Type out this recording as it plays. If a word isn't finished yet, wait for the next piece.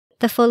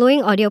The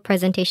following audio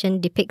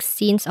presentation depicts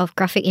scenes of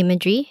graphic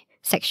imagery,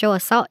 sexual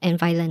assault, and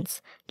violence.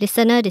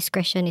 Listener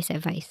discretion is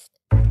advised.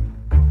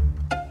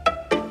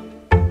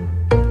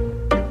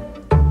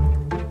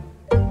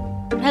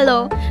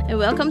 Hello, and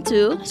welcome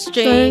to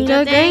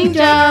Stranger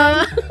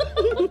Danger!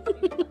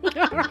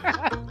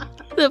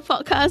 The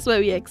podcast where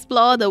we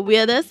explore the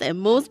weirdest and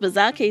most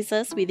bizarre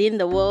cases within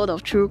the world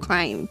of true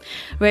crime.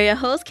 We're your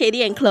hosts,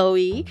 Katie and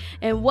Chloe.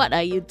 And what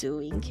are you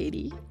doing,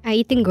 Katie? I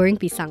eating goreng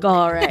pisang.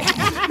 Correct.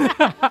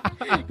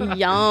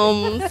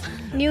 Yums.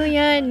 New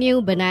Year,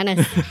 new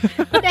bananas.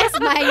 That's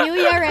my New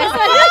Year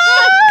resolution.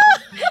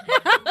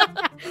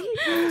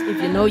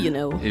 If you know, you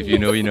know. If you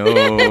know, you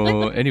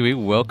know. Anyway,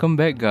 welcome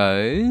back,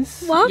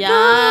 guys. Welcome.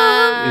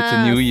 Yeah. It's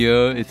a new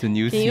year. It's a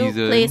new Can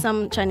season. you play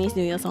some Chinese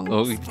New Year songs?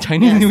 Oh,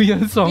 Chinese New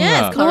Year song.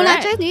 Yes, No lah,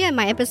 correct. Chinese New Year,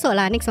 my episode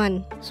lah, next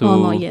one. So, Oh,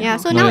 not yet. Yeah,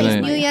 so No, now no, it's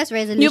no. New Year's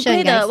resolution, You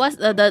play guys. the what's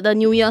the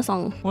New Year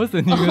song? what's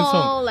the New Year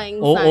song? Lang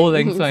Oh,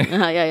 Lang Syne.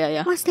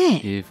 Yeah. What's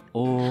that? If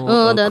all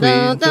Oh, da,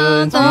 da, da,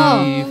 acquaintance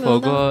da, we da,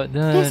 forgot.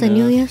 That's a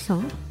New Year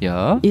song.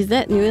 Yeah. Is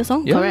that New Year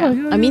song? Yeah, Correct.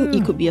 yeah, I mean, yeah.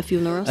 it could be a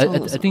funeral I song.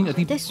 also. think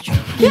That's true.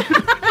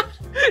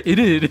 it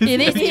is.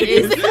 It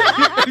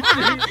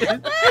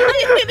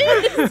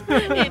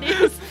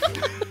is.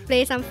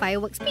 Play some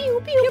fireworks.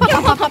 Pew, pew,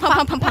 Pum, pum, pum,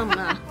 pum, pum, pum, pum.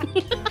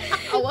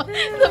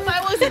 The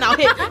fireworks in our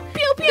head.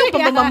 Pew, pew,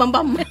 bum, bum, bum,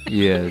 bum.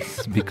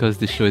 Yes, because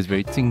the show is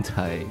very 精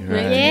彩,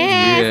 right?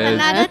 Yes,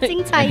 another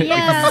精彩year.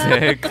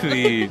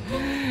 Exactly.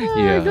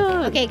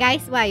 Yeah. Okay,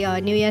 guys, what are your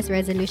New Year's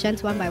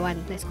resolutions one by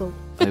one? Let's go.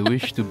 I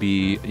wish to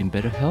be in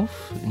better health,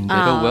 in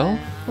better wealth.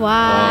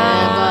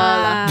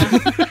 Wow.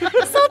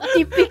 So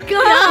typical.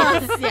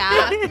 Yes,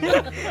 yeah.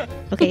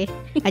 Okay,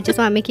 I just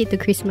want to make it to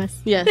Christmas.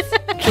 Yes,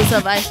 to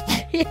survive.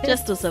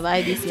 Just to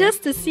survive this year.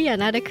 Just to see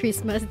another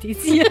Christmas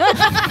this year.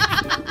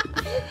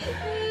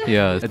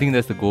 Yeah, I think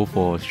that's the goal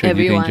for Stranger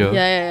Everyone. Danger.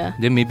 Yeah.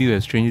 Then maybe we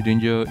have Stranger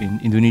Danger in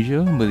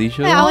Indonesia,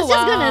 Malaysia. I was just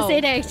wow. gonna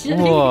say that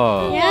actually.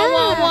 Wow.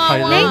 Yeah. Wow.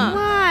 Thailand.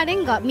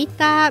 Then got meet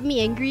up,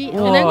 meet and greet.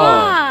 Wow. And then,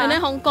 Wow. and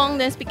then Hong Kong,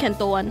 then speak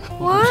Cantonese.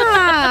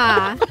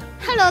 Wow.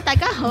 Hello, 大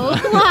家好.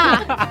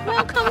 Wow.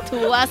 Welcome to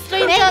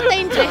Stranger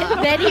Danger.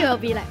 Then he will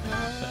be like,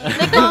 你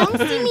講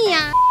先咩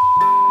啊?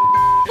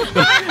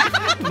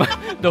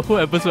 The whole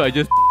episode I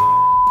just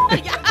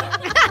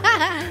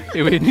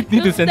hey, wait, need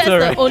to censor,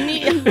 right?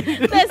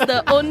 That's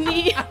the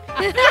only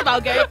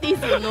vulgarities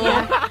you know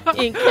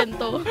in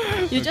Canto.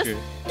 You just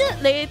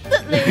Okay.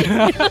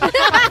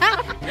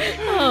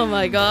 Oh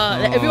my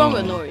god. Everyone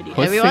will know already.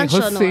 Everyone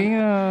should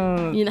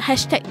know. You know,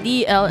 hashtag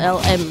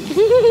DLLM.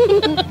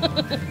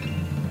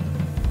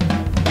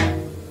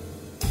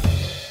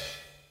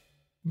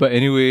 But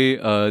anyway,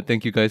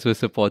 thank you guys for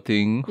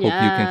supporting. Hope you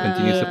can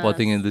continue Yes.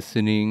 supporting and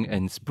listening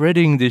and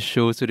spreading this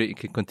show so that it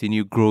can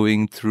continue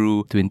growing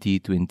through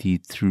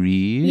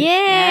 2023.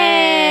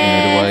 yeah.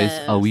 And otherwise,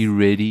 are we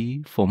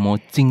ready for more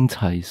精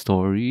彩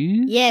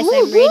stories? Yes,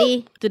 I'm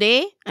ready.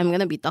 Today, I'm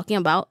gonna be talking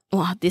about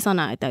this one.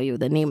 I tell you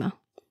the name.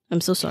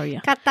 I'm so sorry.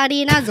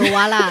 Katarina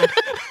Zoala.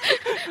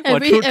 Throwback.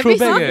 Every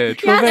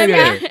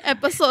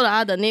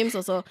episode, the names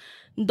also.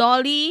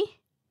 Dolly.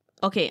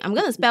 Okay, I'm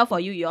gonna spell for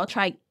you. You all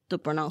try to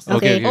pronounce.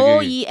 Okay.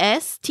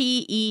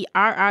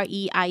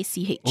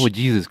 Oesterreich. Oh,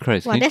 Jesus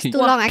Christ. Wow, that's too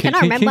long. I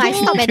cannot remember. I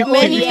stopped at the Too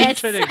many OES.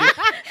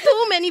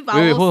 Too many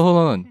vowels. Wait, hold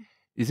on.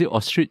 Is it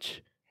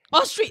ostrich?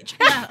 Ostrich.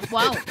 Yeah,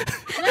 wow.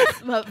 That's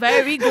a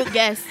very good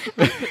guess.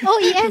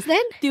 OES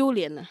then? 丢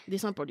脸啊,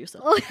 this one producer.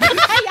 Oh, yes,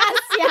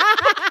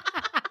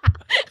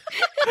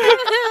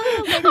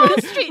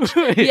 Ostrich.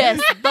 Yes,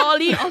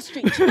 Dolly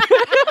Ostrich.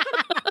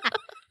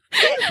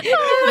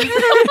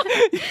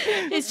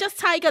 It's just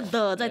差一个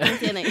的在中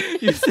间而已.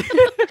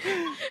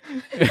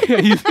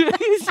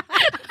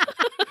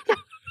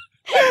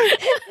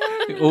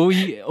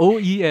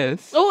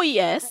 OES.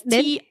 OES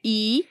Then-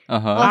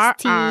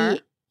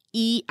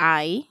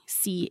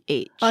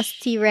 TERREICH.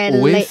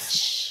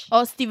 Osterreich.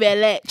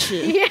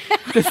 Osterreich.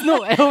 There's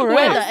no L, right?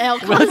 Where the L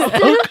Where comes the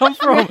from? L come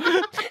from?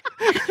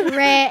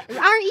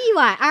 R-E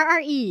what?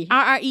 R-R-E.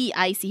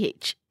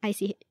 RREICH. I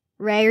see.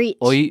 Rarich.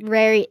 Oi.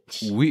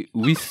 Rarich. We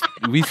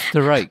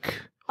strike.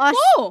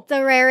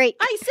 Osterreich.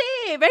 I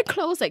say very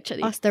close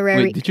actually. Wait,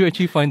 Osterreich. did you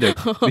actually find the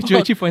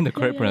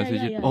correct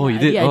pronunciation? yeah. Oh, you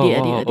did. Yeah, I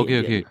did.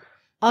 Okay.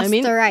 I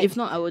mean, Osterreich. if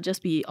not, I would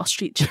just be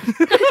ostrich.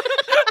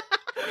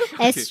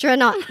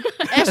 Astronaut.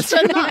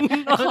 Astronaut.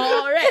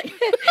 Correct.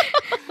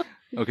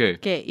 Okay.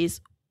 Okay, is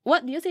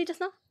what did you say just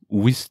now?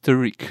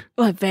 Wisteric.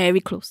 Oh, very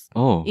close.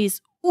 Oh. Is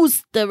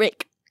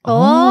Oesterreich.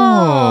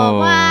 Oh,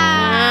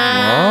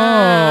 wow.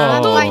 Oh.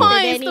 2 One point to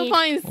points. Danny. 2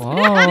 points.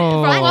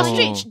 Wow. From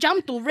ostrich,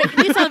 jump to Rick.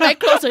 This one very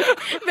close.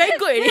 Very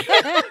good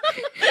already.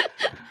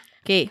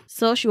 Okay,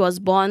 so she was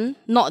born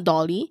not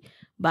Dolly,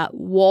 but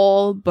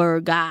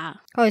Wahlberga.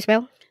 How you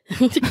spell?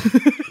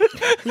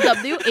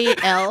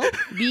 Walburga.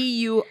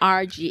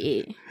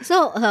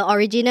 So her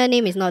original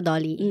name is not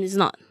Dolly. It's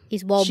not.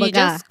 It's She Wahlberga.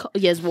 just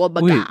yes,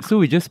 Wahlberga. Wait, so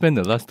we just spent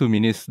the last 2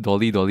 minutes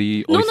Dolly, No.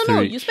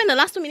 Oysterich. You spend the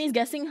last 2 minutes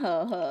guessing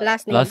her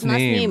Last name. Last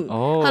name.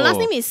 Oh. Her last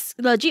name is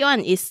legit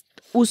one is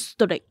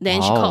Usterek.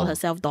 Then she Wow. called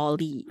herself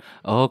Dolly.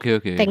 Oh, okay.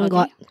 Thank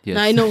God. Yes.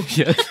 I know.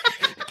 Yes.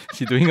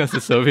 She's doing us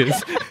a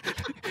service.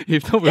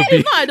 If not, we'll be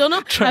No, I don't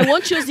know. I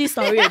won't choose this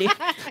story already.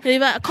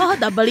 If I call her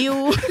W,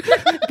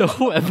 the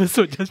whole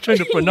episode just trying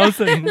to pronounce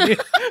her name.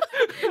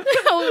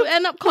 I will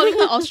end up calling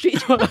her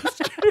ostrich.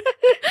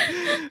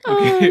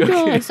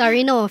 Okay.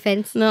 Sorry, no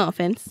offense. No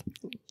offense.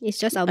 It's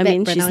just our I bad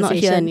mean, she's not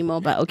here pronunciation.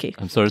 anymore, but okay.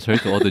 I'm sorry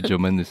to all the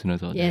German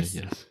listeners out Yes.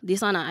 there. Yes.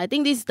 This one, I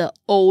think this is the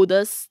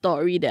oldest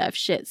story that I've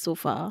shared so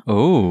far.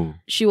 Oh.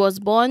 She was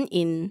born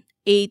in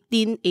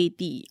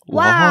 1880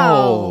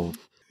 Wow.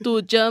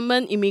 to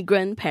German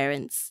immigrant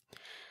parents.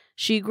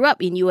 She grew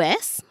up in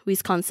US,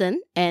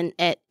 Wisconsin, and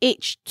at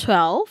age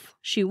 12,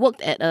 she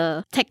worked at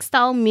a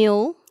textile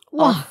mill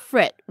Wow. of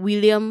Fred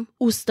William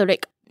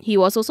Usterek. He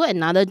was also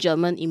another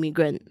German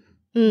immigrant,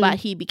 but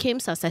he became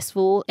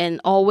successful and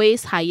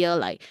always hire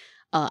like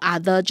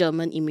other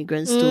German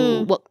immigrants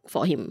to work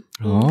for him.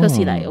 Because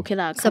he like, okay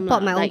lah, come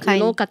Support lah. my own Like, kind.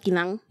 you know,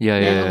 kakinang. Yeah.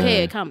 Then,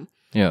 okay, come.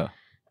 Yeah.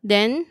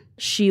 Then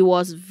she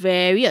was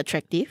very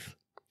attractive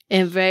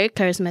and very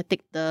charismatic,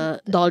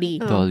 the Dolly,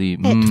 Dolly.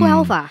 At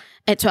 12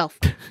 at 12.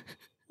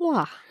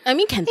 Wow. I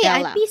mean, can Hey, tell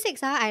I lah.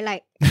 P6 I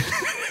like...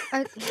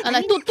 I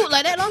Like toot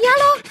like that lor. Yeah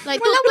lor. Like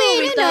Walao toot weh,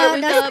 with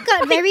then the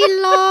skirt very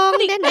long.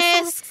 thick Then the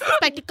ass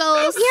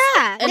spectacles.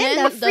 Yeah. And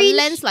then the fringe.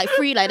 lens like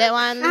free like that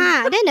one.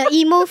 Then the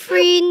emo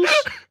fringe.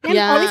 Then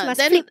always must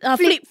then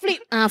flip.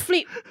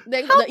 flip.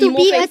 Then How the to emo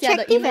be face, the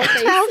attractive emo at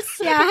face.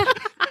 12? Yeah.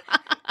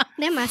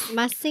 Then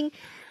must sing.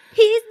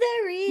 He's the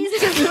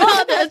reason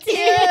All the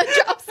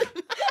teardrops.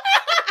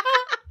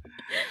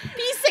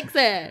 P6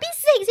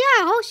 P6,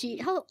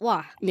 yeah.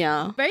 Wow.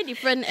 Yeah. Very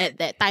different at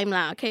that time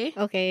lah, okay?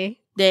 Okay.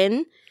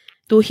 Then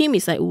to him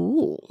it's like,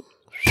 ooh.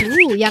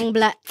 Ooh, young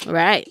blood.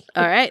 Right.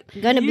 Alright.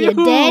 Gonna be a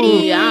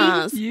daddy.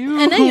 Yes.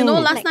 And then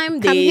last Like,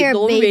 time come they here,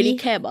 don't baby. really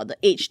care about the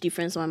age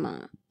difference one ma.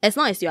 As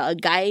long as you are a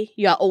guy,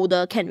 you are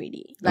older, can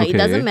really. Like it Okay.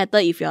 doesn't matter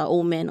if you are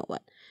old man or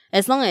what.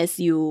 As long as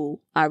you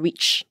are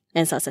rich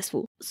and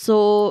successful.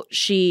 So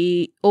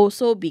she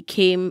also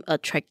became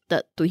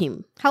attracted to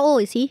him. How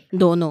old is he?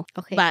 Don't know.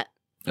 Okay. But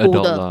Adult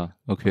older. lah.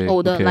 Okay.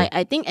 older. Okay. Like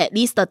I think at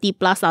least 30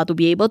 plus to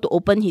be able to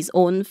open his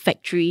own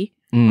factory.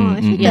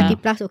 Actually, 30 Yeah.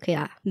 plus, okay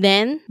lah.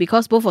 Then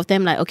because both of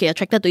them like okay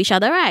attracted to each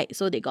other, right?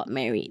 So they got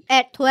married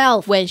At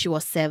 12. when she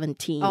was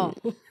 17. Oh.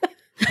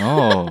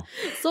 Oh.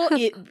 So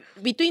it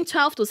between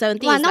 12 to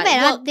 17 Wow, is not like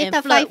bad, work dated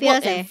and 5 flirt, years,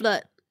 work and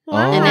flirt.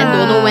 Wow. And then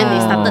don't know when they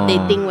started Ah.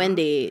 dating, when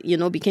they,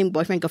 became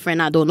boyfriend,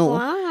 girlfriend, I don't know.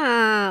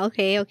 Wow.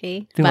 Okay.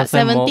 think But last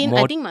time 17, more,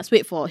 I think must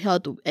wait for her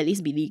to at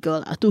least be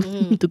legal to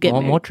to get more,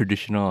 married. more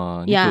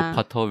traditional. Need Yeah.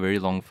 to patau very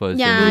long first.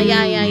 Yeah, and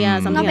then- yeah,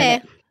 something Not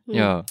like bad. that.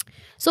 Yeah.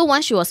 So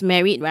once she was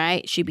married,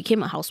 right, she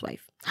became a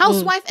housewife.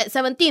 Housewife at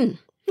 17.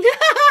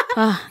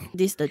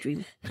 This is the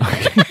dream.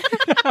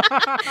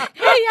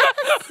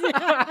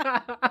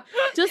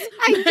 Just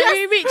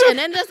very rich and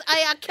then just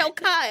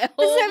kelka at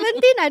home.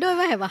 17, I don't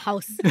even have a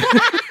house.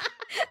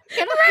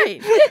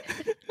 Right.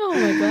 Oh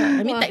my god.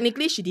 I mean,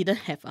 technically she didn't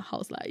have a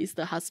house lah. It's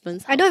the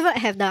husband's house. I don't even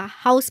have the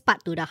house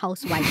part to the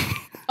housewife.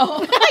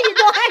 Oh. You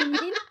know what I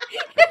mean?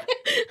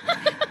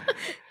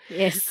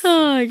 Yes.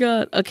 Oh my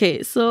god.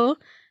 Okay, so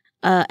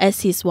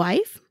as his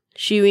wife,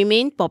 she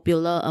remained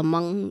popular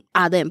among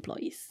other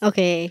employees.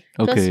 Okay.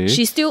 Okay.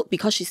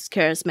 Because she's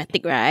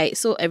charismatic, right?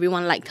 So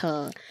everyone liked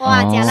her.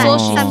 Wow, Oh. jialat. So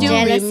she Some still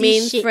jealousy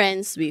remained shit.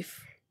 friends with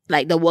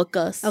like the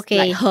workers, Okay.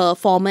 like her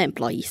former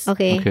employees.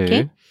 Okay.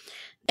 Okay.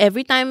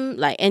 Every time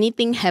like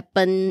anything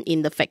happened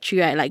in the factory,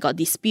 right, like got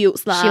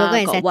disputes lah, She will go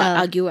and got what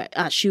settle. argue, right,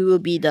 she will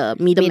be the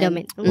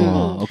middleman. Middleman.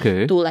 Oh,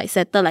 okay. To like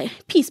settle like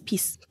peace.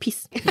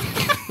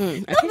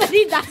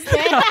 Nobody does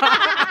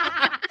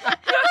that.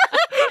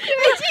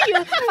 Imagine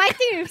you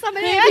fighting with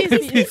somebody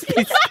else.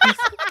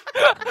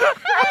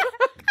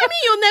 I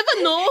mean, you never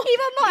know.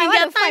 Even more, I in want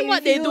their to fight time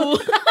what with they you. do.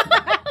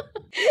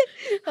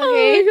 Okay. Oh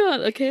my god,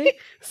 okay.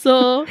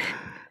 So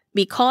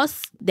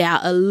because there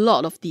are a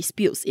lot of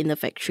disputes in the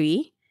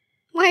factory,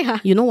 Why?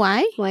 you know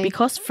why? Why?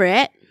 Because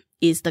Fred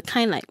is the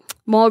kind like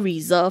more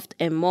reserved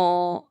and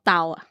more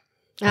tao.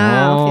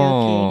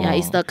 Okay. Yeah,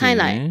 it's the kind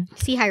like- okay.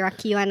 See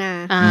hierarchy one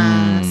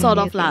Sort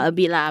Okay, of lah, okay. a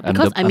bit lah. I'm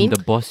Because the, I mean, I'm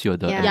the boss, you're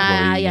the Yeah.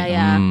 employee.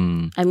 Yeah.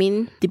 Mm. I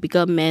mean,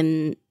 typical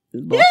man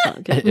boss.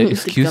 Okay.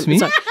 Excuse me?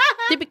 Sorry.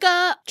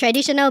 Typical,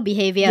 Traditional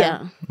behavior.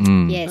 yeah.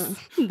 Mm. Yes.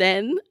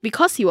 Then,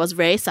 because he was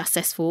very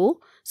successful,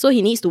 so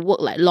he needs to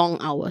work like long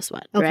hours,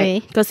 what? Okay.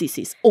 Right? Because it's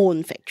his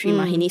own factory,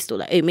 Mm. He needs to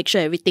like make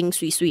sure everything's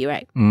sweet,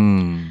 right?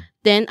 Mm.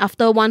 Then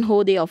after one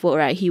whole day of work,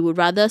 right, he would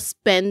rather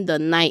spend the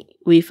night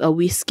with a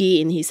whiskey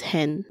in his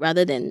hand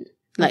rather than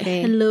like,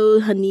 Okay. hello,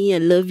 honey, I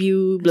love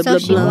you, blah, So blah,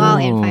 she blah. go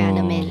out and find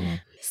other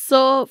men.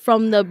 So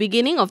from the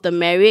beginning of the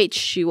marriage,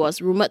 she was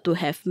rumored to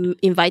have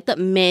invited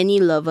many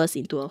lovers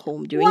into her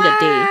home during the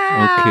day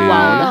Okay.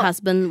 while the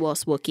husband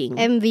was working.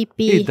 Hey,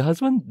 MVP. the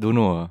husband don't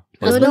know.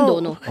 Husband Don't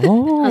don't know. know.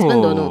 Oh. Husband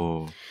don't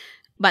know.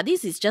 But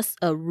this is just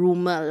a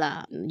rumor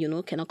lah,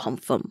 cannot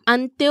confirm.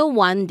 Until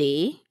one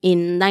day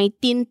in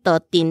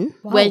 1913,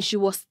 when she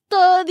was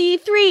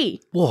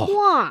 33. Whoa.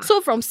 Wow. So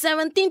from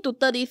 17 to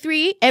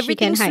 33,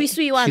 everything hide.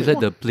 sweet one. She's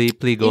like the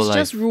play girl It's life.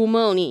 just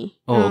rumor only.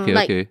 Oh, okay,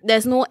 Like, okay.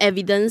 there's no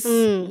evidence,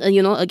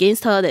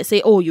 against her that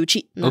say, oh, you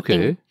cheat.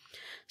 Nothing. Okay.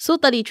 So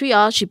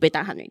 33, she被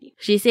tahan already.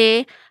 She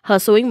say her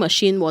sewing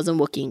machine wasn't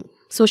working.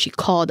 So she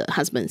called the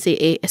husband, say,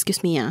 hey,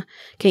 excuse me,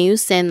 can you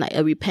send like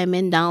a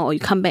repairman down or you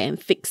come back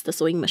and fix the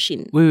sewing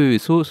machine?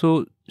 Wait. So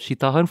she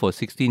tahan for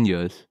 16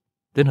 years.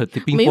 Then her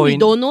tipping Maybe point. we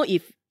don't know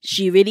if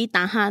she really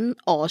tahan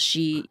or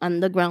she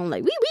underground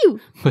like, wee.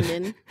 And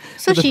then,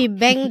 So she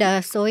banged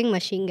the sewing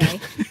machine guy.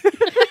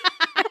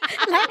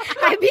 Like,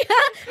 I be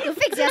her to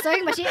fix your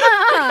sewing machine.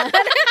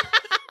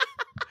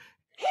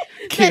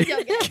 Can,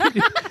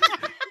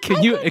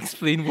 can you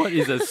explain what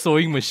is a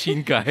sewing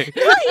machine guy?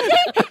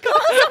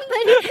 Call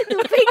somebody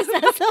to fix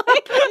the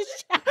sewing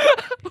machine.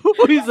 Who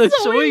is a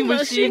sewing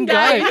machine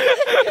guy?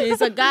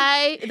 He's a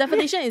guy.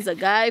 Definition is a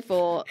guy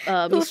for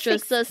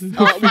mistresses Who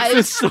or fixes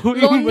wives,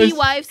 sewing lonely machine?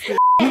 wives.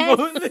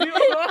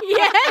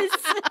 Yes.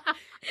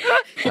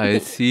 I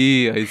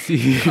see.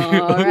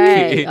 All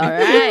Okay.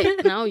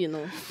 right. Now you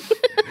know.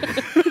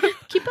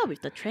 Keep up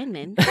with the trend,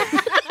 man.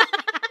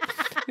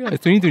 Yeah,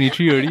 it's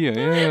 2023 already.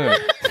 Yeah.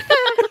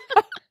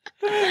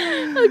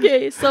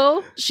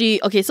 So she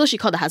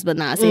called the husband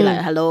now, say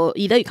like, hello,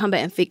 either you come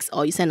back and fix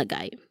or you send a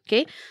guy.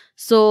 Okay.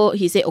 So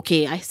he said,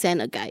 okay, I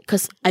send a guy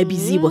because I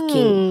busy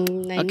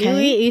working. I knew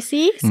it, you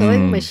see?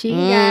 Sewing machine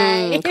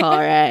guy.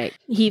 Correct.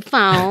 He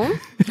found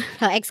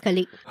Her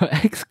ex-colleague. Her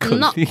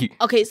ex-colleague.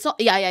 okay, so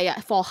yeah.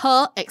 For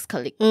her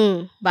ex-colleague.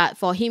 But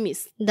for him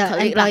is The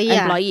colleague lah, employee,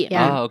 employee.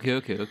 yeah.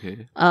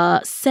 Okay.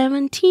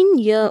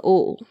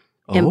 17-year-old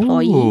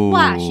employee. Oh.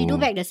 Wow, she do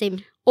back the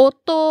same.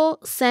 Otto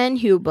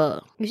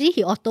Sandhuber. You see,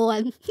 he auto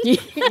one. He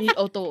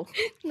Otto.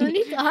 No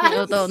need to He ask.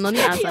 Otto. No need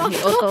answer. He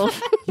Otto.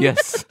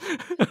 Yes.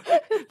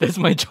 That's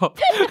my job.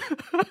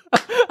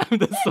 I'm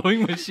the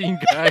sewing machine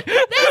guy.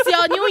 That's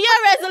your New Year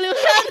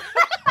resolution.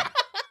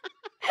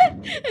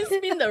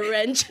 Spin the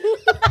wrench.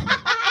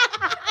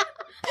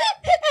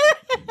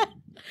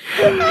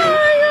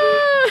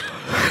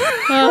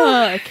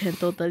 I can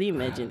totally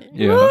imagine it.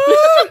 Yeah.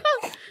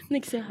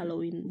 Next year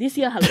Halloween. This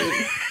year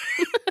Halloween.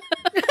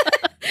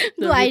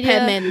 The Good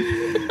idea. repairman.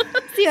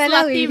 See whether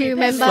Slutty we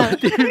remember.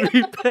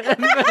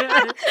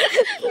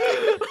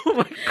 Oh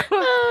my god.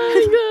 Oh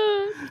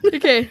my god.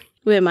 Okay.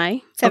 Where am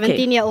I?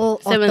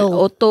 17-year-old Otto. Otto.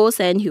 Otto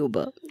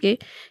Sandhuber. Okay.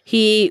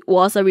 He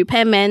was a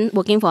repairman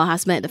working for a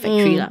husband at the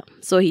factory. lah.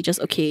 So he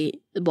just, okay,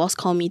 the boss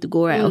called me to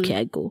go, right? Okay,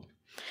 I go.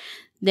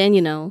 Then,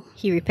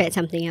 He repaired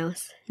something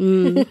else.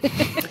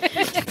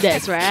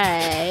 That's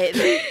right.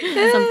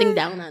 Something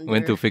down under.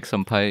 Went to fix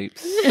some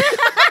pipes.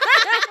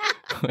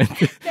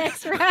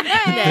 That's right.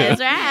 That's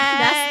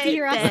right. Dusty,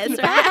 That's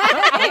rusty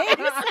right.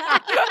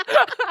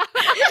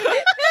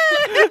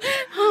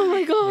 Oh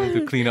my god.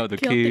 to clean out the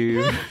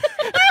cave.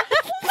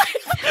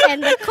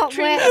 And the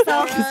cobwebs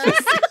of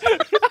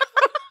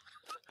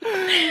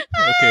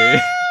Okay.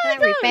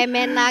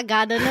 repairman lah,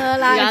 gardener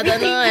lah.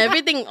 Gardener,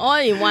 everything all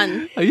in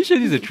one. Are you sure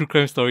this is a true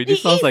crime story?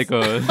 This sounds like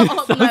a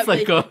sounds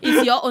like a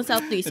It's your own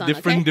self twist one,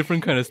 okay?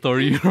 different kind of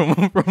story from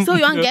So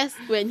you want to guess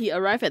when he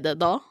arrived at the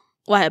door?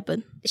 What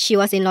happened? She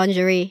was in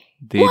lingerie.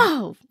 They-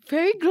 Wow,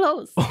 very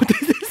close. Oh,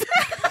 this is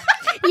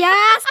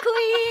Yes,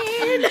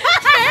 queen!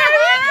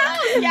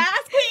 Yes,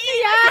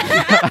 queen.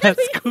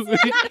 that's cool.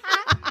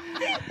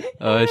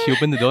 She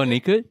opened the door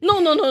naked? No.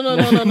 No,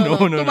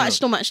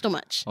 Too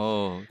much.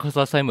 Oh, because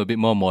last time a bit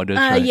more modest,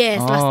 right? Yes,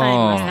 last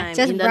time.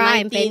 Just in the bra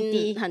and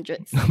panty.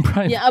 1900s.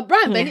 Brian, Yeah, bra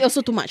and panty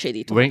also too much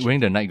already. wearing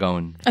the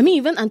nightgown. I mean,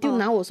 even until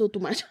now also too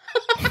much.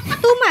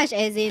 Too much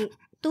as in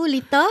 2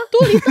 liter? 2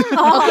 liters.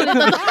 Oh.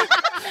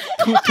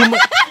 Too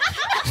much.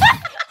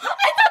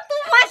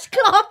 Too much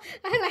cloth.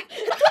 I'm like,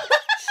 too much.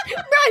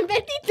 Bra and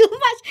panty too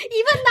much.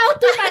 Even now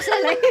too much.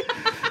 I'm like,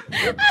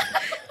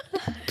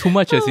 Too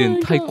much as in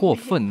太过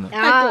分了.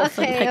 ah,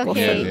 太过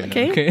分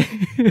okay. Okay.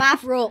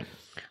 Bathrobe.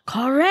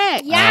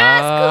 Correct.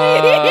 Yes,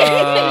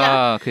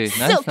 Ah, okay.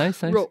 Silk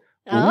Nice. rope.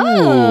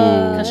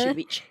 Oh. Because she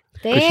rich.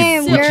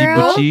 Damn, Buji,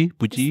 girl.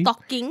 Buji.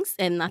 Stockings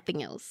and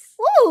nothing else.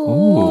 Ooh.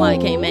 Oh, I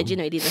can imagine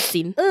already the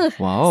scene.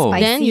 Wow.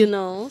 Spicy. Then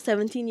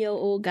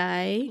 17-year-old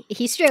guy.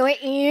 He straight away,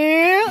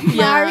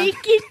 Mari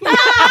kita.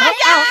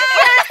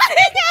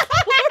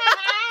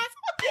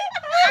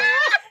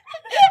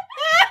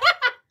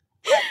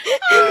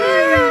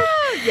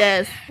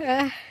 Yes,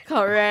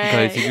 correct.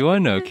 Guys, if you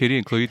want Katie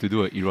and Chloe to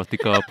do an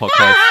erotica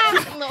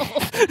podcast, No.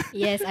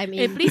 Yes, I mean.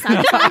 Hey, please,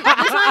 this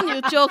one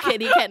you joke,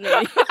 Katie can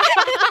already.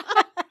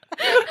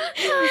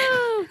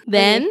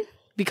 Then,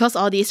 because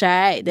all this,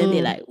 right? Then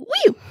they like,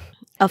 whew,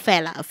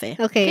 affair.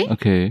 Okay.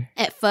 okay.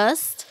 At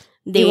first,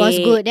 they It was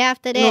good. Then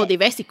after that, No, they're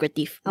very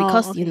secretive Oh,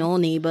 because okay.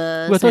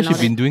 neighbors. Well, I thought and all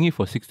she's been doing it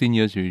for 16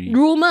 years already. that.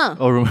 Rumor.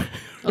 Oh,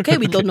 Okay,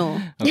 we don't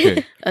know.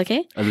 Okay.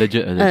 Okay, Alleged.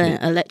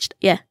 alleged.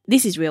 Yeah,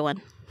 this is real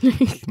one.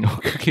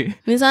 Okay.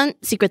 This one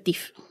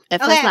secretive. At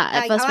first lah.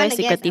 At first, very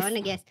secretive. I want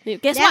to guess. You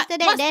guess Then what? after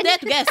that, What's then- there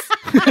to guess?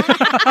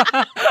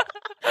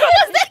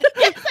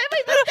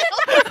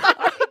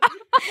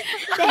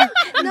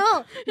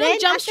 No. You Then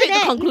jump after straight to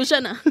that,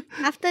 conclusion.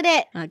 after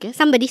that, I guess.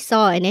 somebody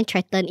saw and then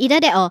threatened. Either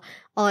that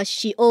or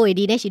she old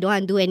already, then she don't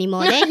want to do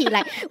anymore. Then he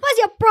like, what's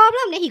your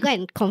problem? Then he go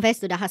and confess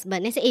to the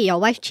husband. Then say, hey, your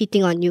wife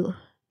cheating on you.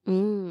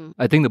 Mm.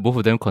 I think the both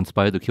of them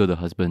conspired to kill the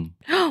husband.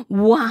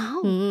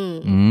 Wow.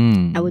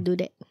 I would do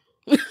that.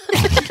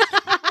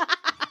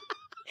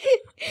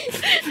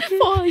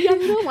 For a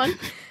younger one.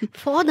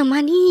 For all the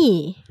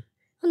money.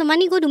 All the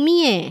money go to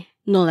me eh.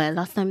 No, like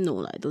last time, no,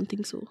 like, I don't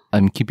think so.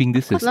 I'm keeping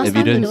this as Last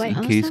time you evidence know what? in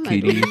Last case time I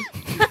Katie.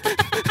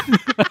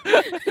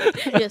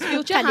 Yes,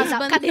 future Cut this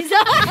out, husband. cut this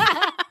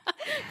out.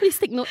 Please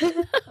take note.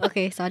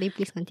 Okay, sorry,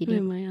 please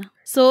continue.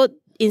 So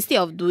instead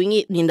of doing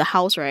it in the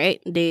house, right,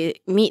 they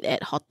meet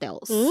at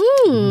hotels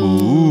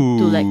Ooh.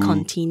 to like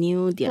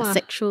continue their Wow.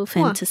 sexual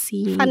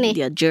fantasy, Fun eh.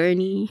 their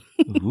journey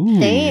Ooh.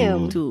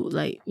 Damn. to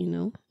like, you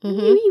know.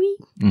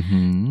 Mm-hmm.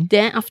 Mm-hmm.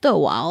 Then after a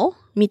while,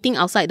 meeting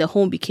outside the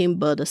home became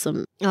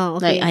burdensome. Oh,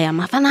 okay. Like, !aiya!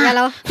 mafan Yeah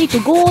lah. lor. Need to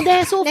go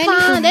there so Then far.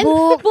 need to Then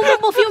book.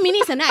 boom, few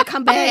minutes and then I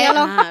come back. Yeah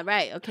lor.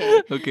 Right,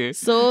 okay. Okay.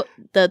 So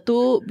the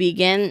two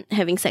began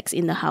having sex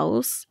in the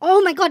house.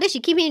 Oh my god, then she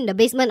keep it in the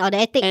basement or the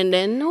attic. And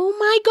then, oh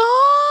my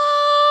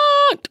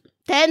god!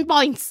 10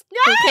 points.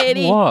 Okay,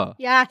 Katie. Wow.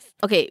 Yes.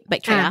 Okay,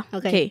 backtrack.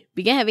 Okay.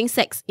 Began having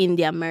sex in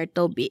their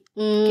marital bed.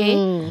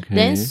 Mm. Okay.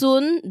 Then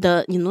soon,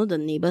 the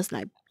neighbors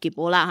like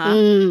kipo lah, huh?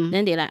 Mm.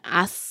 Then they like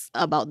ask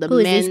about the Who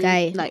is man. this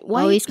guy? Like,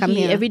 why Always come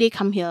he here? every day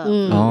come here?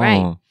 Mm.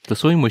 Right. The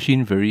sewing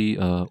machine very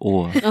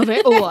old. Oh,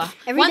 very old. Ah.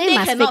 Every One day day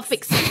must cannot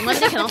fix. fix. One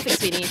day cannot fix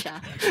finish.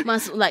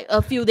 Must like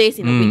a few days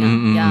in a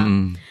week. Yeah.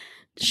 Mm.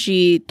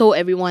 She told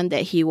everyone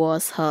that he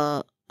was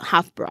her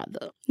half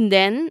brother.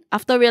 Then,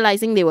 after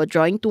realizing they were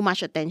drawing too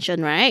much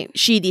attention, right,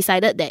 she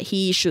decided that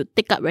he should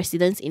take up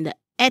residence in the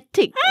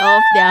attic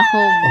of their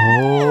home,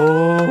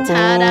 Oh.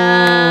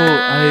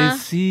 Ta-da. I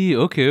see.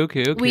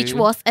 Okay. which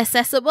was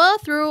accessible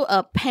through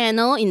a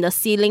panel in the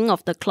ceiling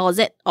of the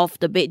closet of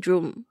the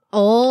bedroom,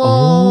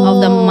 Oh.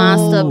 of the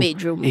master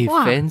bedroom.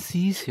 Wow.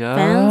 Fancy, yeah.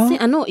 Fancy.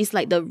 I know it's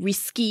like the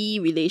risky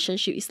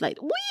relationship. It's like,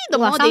 the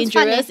Wow, more sounds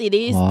fun, dangerous it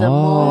is, the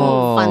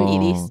more fun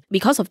it is.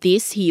 Because of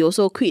this, he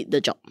also quit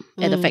the job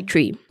at the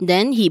factory.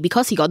 Then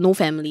because he got no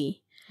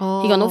family.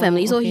 He got no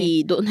family, so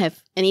he don't have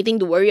anything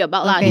to worry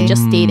about lah. He Okay.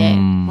 just stay there.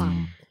 Wow.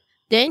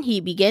 Then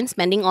he began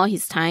spending all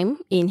his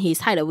time in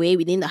his hideaway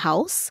within the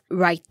house,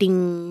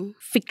 writing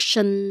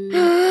fiction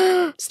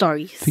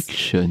stories.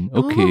 Fiction.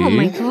 Okay. Oh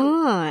my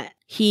god.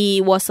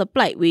 He was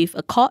supplied with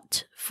a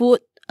cot,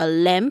 food, a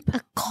lamp,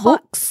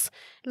 books,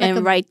 Like and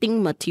a- writing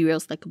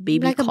materials like a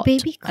baby Like a cot.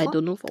 baby I cot?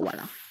 don't know for what.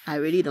 I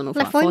really don't know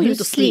Like for for him him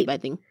to to sleep, sleep. I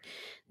think.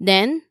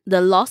 Then the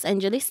Los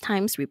Angeles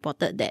Times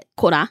reported that,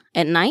 quote,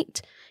 at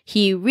night,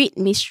 he read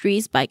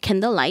mysteries by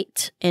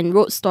candlelight and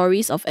wrote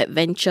stories of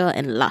adventure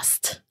and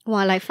lust.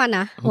 Wow, like fun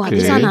ah. Wow, Okay.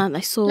 this one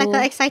like so Like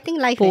an exciting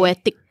life.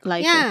 poetic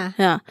life. Yeah.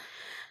 Yeah.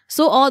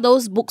 So all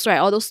those books, right,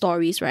 all those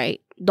stories, right,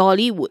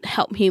 Dolly would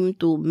help him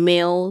to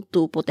mail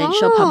to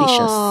potential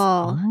publishers.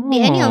 Oh.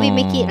 Did any of it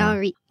make it out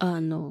read?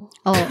 No.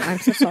 Oh, I'm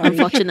so sorry.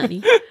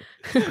 Unfortunately.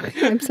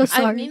 I'm so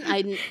sorry.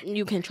 I mean,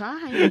 you can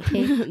try.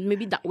 Okay.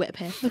 Maybe dark web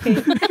have.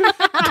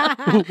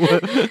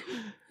 Okay.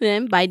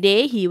 Then by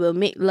day, he will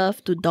make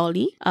love to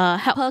Dolly,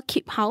 help her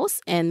keep house,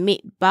 and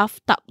make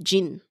bathtub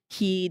gin.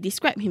 He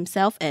described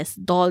himself as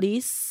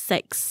Dolly's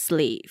sex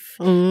slave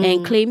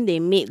and claimed they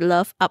made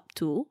love up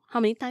to how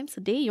many times a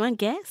day? You want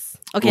to guess?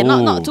 Okay, Oh.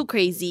 not too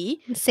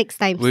crazy. 6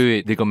 times.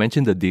 Wait. They got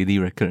mentioned the daily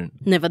record.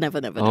 Never.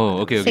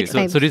 Oh, okay. 6 So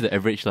times. this is the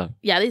average lah.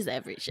 Yeah, this is the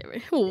average.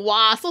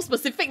 Wow, so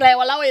specific. Like,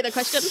 walao, the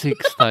question.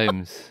 6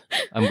 times.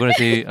 I'm gonna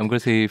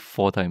say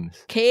 4 times.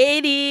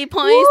 Katie,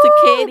 points to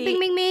Woo! Katie. Bing,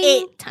 bing, bing.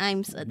 8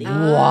 times a day.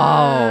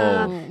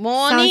 Wow.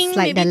 Morning, Sounds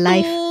like maybe the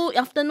life. 2,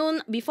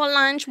 afternoon, before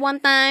lunch, 1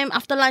 time,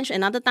 after lunch,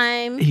 another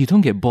time. Hey, you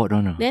don't get bored,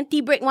 one. Then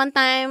tea break 1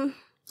 time.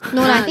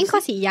 No, lah, I think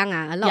because he young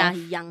a lot. Yeah,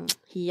 of-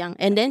 he young.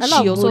 And then A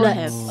lot she of also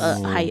bullets.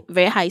 have a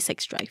very high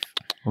sex drive.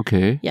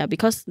 Okay. Yeah,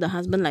 because the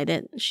husband like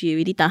that, she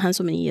already tahan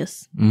so many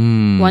years.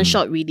 Mm. One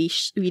shot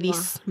release.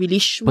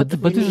 But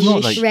this is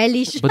not like.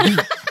 relish. But this,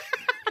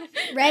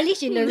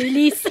 Relish in the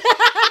release.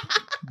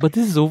 but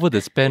this is over the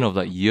span of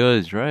like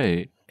years,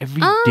 right? Every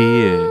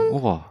day.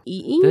 Wow.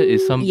 That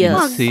is some Yes.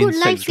 Wow, insane good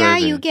life, sex yeah.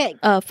 drive. You get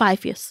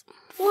 5 years.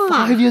 wow.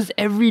 5 years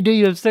every day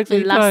you have sex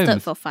It 8 lasted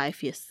times. for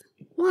 5 years.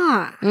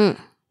 Wow. Mm.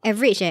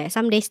 Average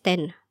some days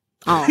 10.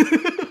 Oh.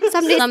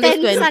 Some days Some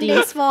days 10, 20. some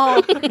days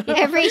 4.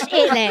 Average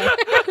 8 leh.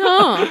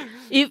 Huh.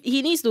 If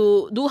he needs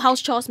to do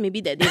house chores,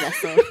 maybe that day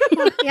lesser.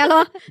 Yeah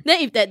lor.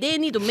 Then if that day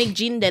need to make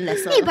gin, then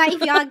lesser. Hey, but if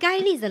you're a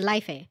guy, this is the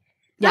life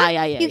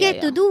yeah. You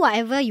get to do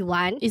whatever you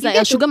want. It's you like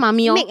get a sugar to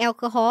mommy. make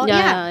alcohol. Yeah,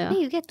 Yeah. yeah. Then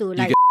you get to You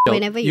like get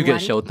whenever you get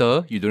want.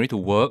 shelter. You don't need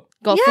to work.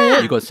 Got Yeah.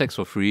 food. You got sex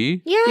for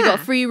free. Yeah. You got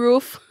free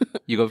roof.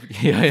 You got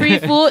yeah, Free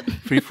food.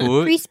 free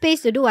food. Free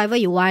space to do whatever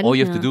you want. All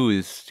you have to do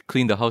is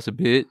clean the house a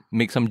bit,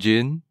 make some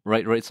gin,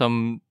 write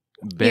some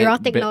bad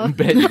Erotic novel.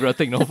 bad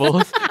erotic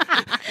novels.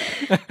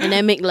 and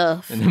then make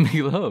love. And then make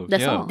love.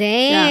 That's yeah. all.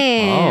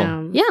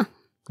 Damn. Yeah.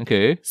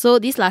 Okay. So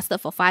this lasted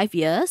for 5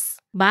 years,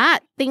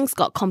 but things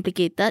got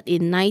complicated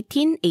in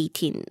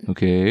 1918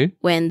 Okay.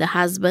 when the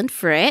husband,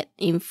 Fred,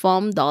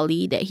 informed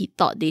Dolly that he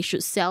thought they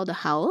should sell the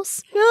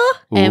house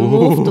and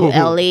move to Ooh.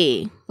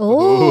 LA.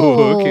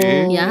 Oh.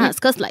 Okay. Yeah, it's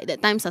because like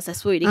that time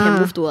successful, they can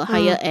move to a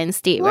higher end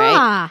state, right?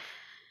 Wow.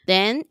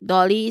 Then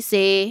Dolly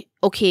say,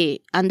 okay,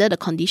 under the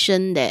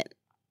condition that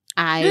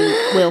I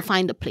will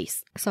find a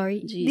place. Sorry,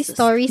 this Jesus.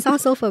 story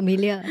sounds so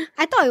familiar.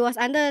 I thought it was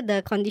under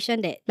the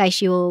condition that like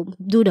she will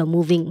do the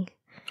moving.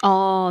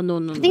 Oh,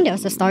 no. I think there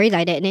was a story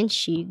like that. And then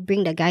she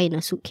bring the guy in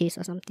a suitcase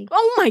or something.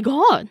 Oh my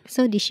God.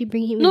 So did she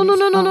bring him? No. in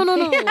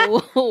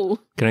No.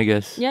 Can I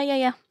guess?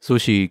 Yeah. So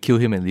she killed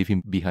him and leave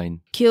him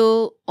behind.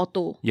 Kill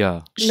Otto.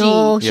 Yeah.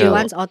 No, she Yeah.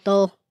 wants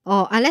Otto.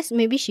 Oh, unless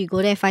maybe she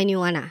go there find new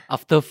one.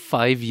 After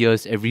 5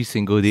 years, every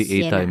single day, 8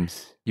 Sian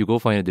times, you go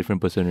find a different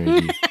person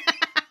already.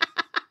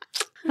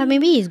 But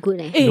maybe he's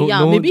good. Eh, No- yeah,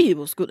 no- maybe he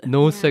was good.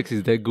 No sex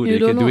is that good. You You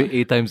can don't do know. it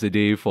 8 times a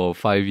day for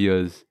 5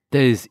 years.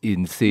 That is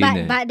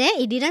insane. But then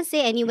it didn't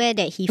say anywhere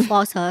that he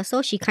forced her,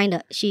 so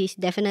she's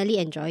definitely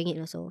enjoying it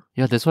also.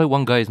 Yeah, that's why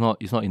one guy is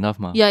not enough,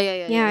 ma. Yeah.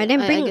 Yeah,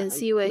 then I bring- can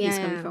see where he's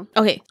yeah. coming from.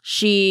 Okay,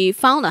 she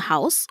found a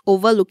house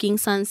overlooking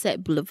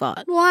Sunset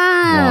Boulevard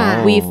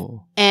Wow. with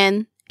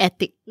an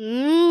attic.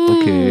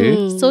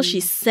 Okay. So she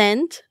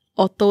sent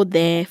Otto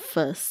there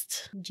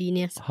first.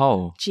 Genius.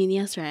 How?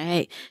 Genius,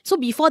 right? So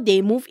before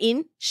they move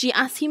in, she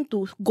asked him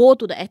to go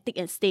to the attic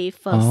and stay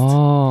first.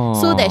 Oh.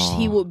 So that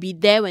he would be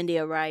there when they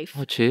arrive.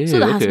 Oh, chey, So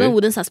the okay. husband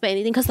wouldn't suspect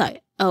anything because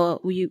like,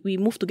 we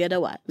move together,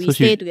 what? We So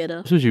she- stay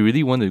together. So she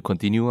really wanted to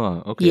continue,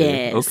 Okay.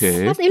 Yes. Okay.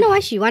 Because you know why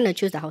she want to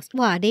choose the house?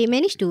 Wow, they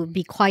managed to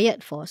be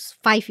quiet for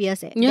 5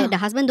 years. Yeah. That the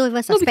husband don't even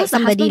No, suspect because the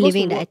somebody husband goes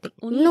living in to the work attic.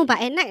 only. No, but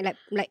at night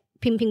like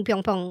ping ping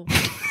pyong pong.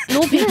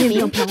 No, he Yeah,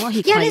 quiet.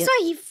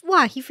 that's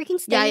why he freaking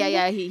stayed.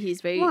 Yeah.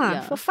 He's very Wow,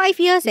 yeah. for 5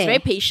 years. He's very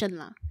patient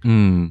lah.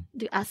 Mm.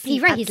 The artsy, He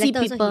write his artsy letter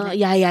also, he people. like-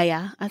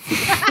 Yeah.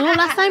 Artsy. You know,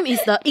 last time is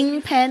the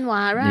ink pen,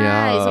 right?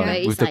 Yeah, So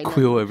very with the silent.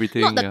 quill,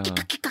 everything. Not the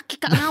yeah. kick.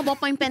 Now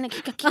ballpoint pen,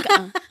 kick.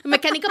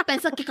 Mechanical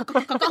pencil, kick.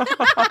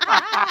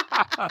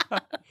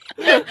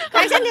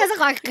 Actually, also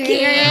got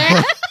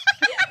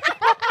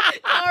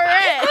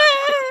Alright.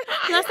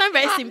 Last time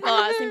very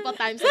simple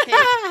times. Okay,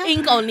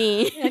 ink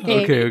only.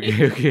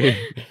 Okay.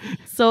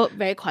 So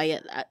very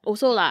quiet.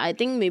 Also I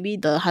think maybe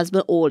the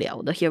husband old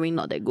liao, the hearing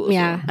not that good. also.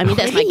 Yeah. I mean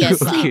that's my Maybe guess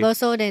he lah. sleep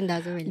also then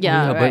doesn't really.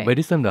 Yeah. But right. by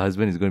this time, the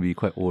husband is going to be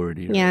quite old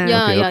already. Right?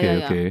 Yeah.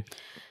 Yeah, Okay.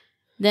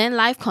 Then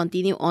life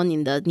continued on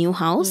in the new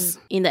house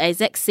in the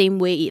exact same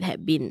way it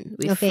had been,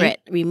 with Okay. Fred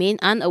remained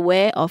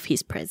unaware of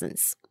his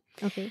presence.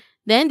 Okay.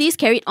 Then this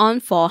carried on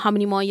for how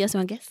many more years, you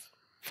want to guess?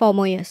 4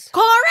 more years.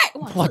 Correct!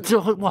 What?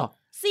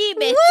 See,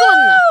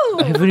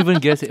 I haven't even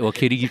guessed it. Well,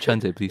 Katie, give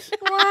chance, please.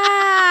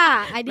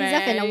 Wow, I deserve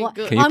an Very award.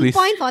 good. Can you On please-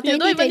 point for You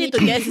don't even need to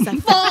 2023. guess, it's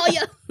like 4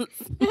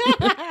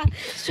 years.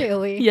 Straight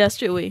away. Yeah,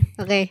 straight away.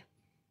 Okay.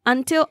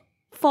 Until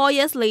 4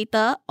 years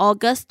later,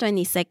 August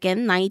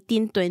 22nd,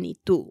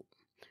 1922,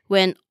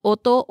 when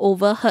Otto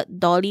overheard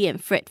Dolly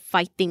and Fred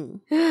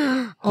fighting.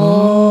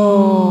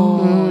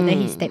 Oh. Mm.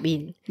 Then he stepped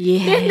in.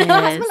 Yes. The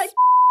husband like,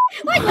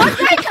 why was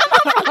I come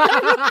up from the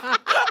room?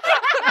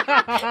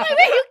 Like,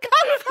 where you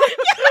come from?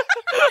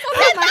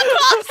 Santa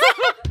Claus!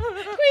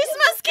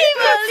 Christmas came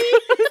early!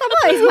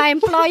 Somehow it's my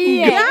employee.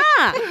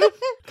 Yeah.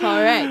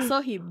 Correct. So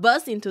he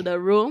burst into the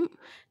room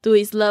to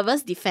his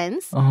lover's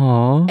defense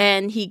Oh.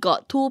 and he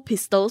got 2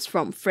 pistols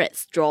from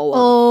Fred's drawer.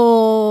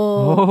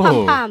 Oh.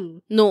 Oh.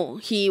 Pam. No,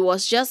 he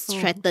was just Oh.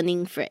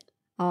 threatening Fred.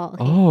 Oh,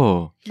 okay.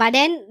 Oh. But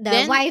then the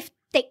Then- wife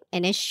take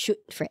and then shoot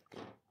Fred.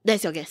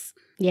 That's your guess.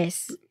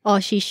 Yes.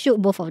 Or she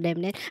shoot both of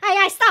them. Then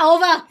I start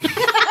over.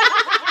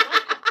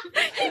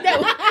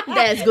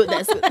 That's good.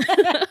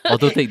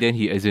 Auto take, then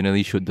he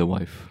accidentally shoot the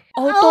wife.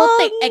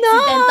 Take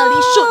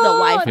accidentally shoot the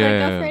wife. The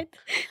Yeah. girlfriend.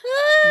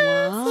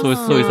 Wow. So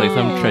it's like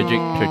some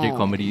tragic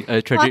comedy,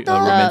 tragic Auto-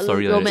 romance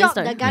story. Like romance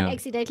that. Drop the story. gun, Yeah.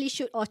 accidentally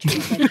shoot all 3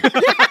 of them.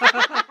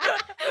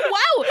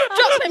 Wow!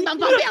 Drop bang, bang,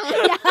 bang,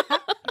 bang.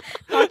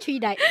 All 3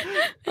 died.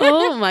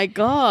 Oh my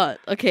god.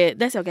 Okay,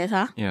 that's your guess,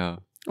 huh? Yeah.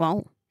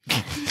 Wow.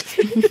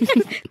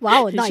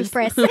 Wow, It's not just-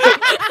 impressed.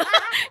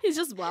 It's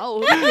just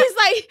wow. It's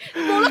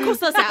like roller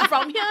coasters.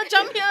 From here,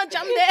 jump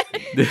there.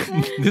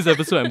 This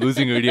episode, I'm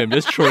losing already. I'm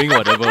just throwing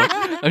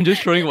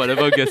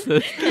whatever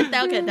guesses. Can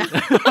tell.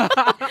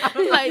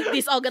 Like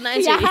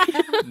disorganized. Yeah.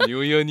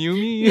 New year, new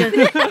me.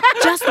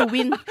 Just to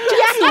win.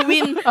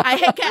 I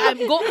heck care.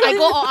 I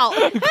go all out.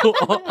 Go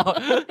all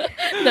out.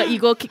 The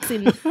ego kicks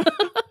in.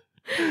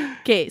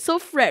 Okay, so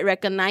Fred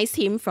recognized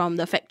him from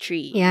the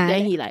factory. Yeah.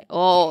 Then he like,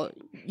 oh,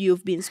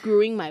 you've been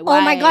screwing my Oh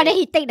wife. my god, then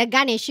he take the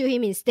gun and shoot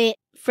him instead.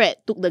 Fred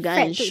took the gun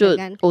Fred and took the shoot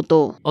gun.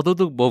 Otto. Auto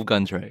took both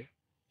guns, right?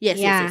 Yes,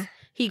 Yeah. yes.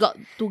 He got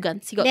 2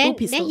 guns. He got 2 Then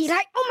pistols. he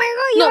like, oh my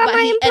god, you no, are but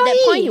my at employee.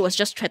 that point he was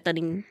just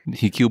threatening.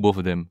 He killed both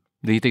of them.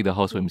 Then he take the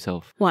house for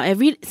himself. Wow,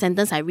 every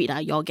sentence I read,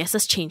 your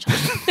guesses change.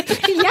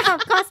 Yeah,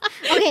 of course.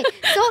 Okay,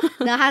 so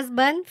the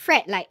husband,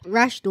 Fred, like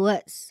rushed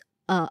towards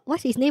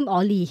what's his name?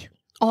 Ollie.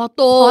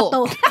 Otto.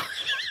 Otto.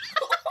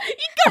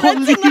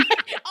 Only.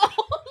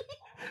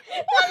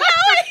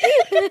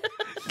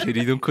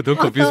 Katie, don't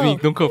confuse me.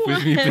 Don't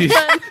confuse me, please.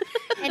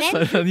 And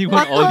then Suddenly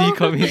one Ollie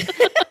come in.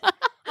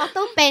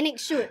 Otto panic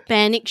shoot.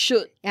 Panic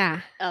shoot.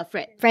 Yeah.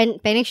 Fred.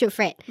 Panic shoot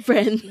Fred.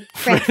 Friend.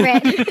 Fred.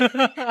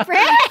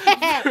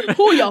 Fred.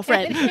 Who your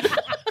friend?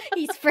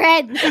 His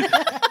friend.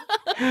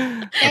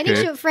 Panic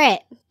shoot Fred.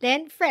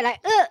 Then Fred like,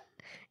 ugh.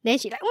 Then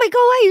she like, oh my god,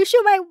 why you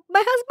shoot my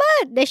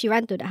husband? Then she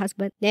run to the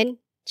husband. Then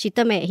she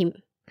turned back at him.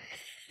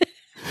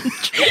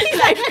 He's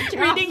like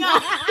reading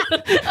out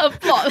a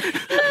plot.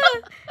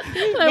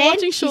 Like Then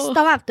watching she show. stormed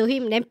up to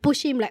him, then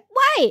push him like,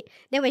 why?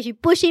 Then when she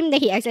pushed him, then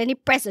he accidentally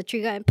pressed the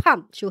trigger and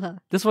pump, shoot her.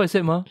 That's what I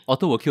said, ma.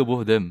 Otto will kill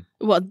both of them.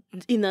 What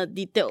in a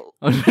detail?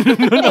 no,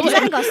 This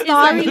one got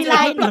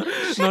storyline.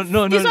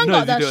 no. This one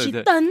got the detail, she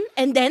that. turn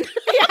and then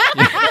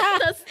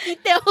the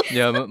detail.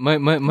 Yeah,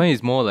 mine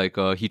is more like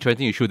he tried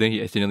to shoot, then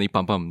he accidentally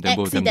pump, then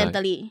both of them die.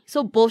 Accidentally.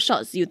 So both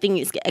shots you think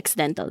is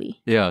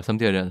accidentally. Yeah,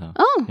 something like that. Huh?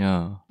 Oh.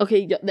 Yeah.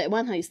 Okay, that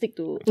one you stick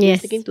to Yes.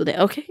 sticking to that.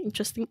 Okay,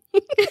 interesting.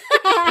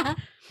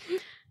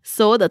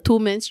 So the two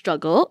men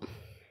struggled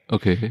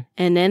Okay.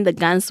 and then the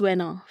guns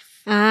went off.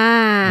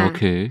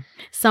 Okay.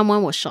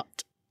 Someone was shot.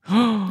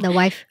 The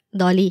wife,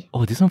 Dolly.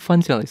 Oh, this one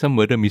fun, like some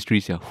murder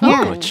mysteries. Yeah. Who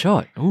Yeah. got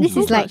shot? Ooh. This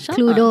is like shot?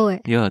 Cluedo.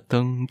 Yeah.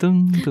 Dun,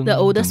 dun, dun, The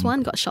oldest dun.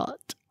 one got shot.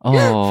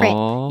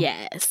 Oh.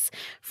 Yes.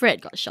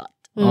 Fred got shot.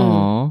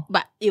 Oh.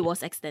 But it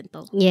was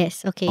accidental.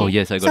 Yes, okay. Oh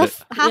yes, I So got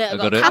it. half, Yeah, I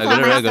got it. half I of got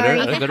it. my I got story.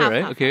 it. I got it.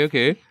 Right. Okay.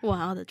 Okay.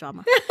 Wow, the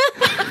drama.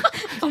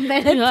 Oh,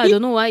 I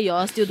don't know why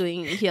you're still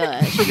doing it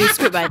here. Should be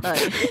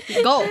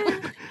scriptwriter. Go.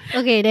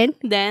 Okay, then.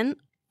 Then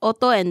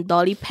Otto and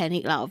Dolly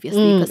panic lah,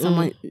 obviously, because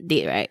someone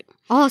did, right?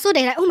 Oh, so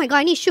they like, oh my god,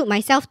 I need to shoot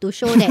myself to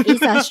show that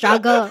it's a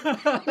struggle.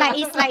 Like,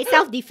 it's like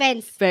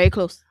self-defense. Very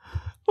close.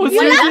 Oh,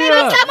 seriously?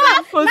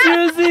 Oh,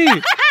 seriously?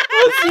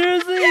 Oh,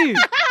 seriously?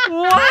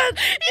 What?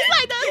 It's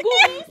like the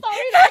Google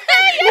story.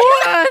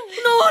 What?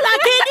 No, lah,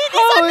 Katie, this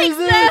How one is makes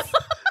this? sense.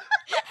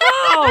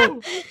 How?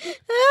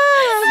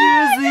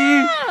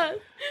 Seriously?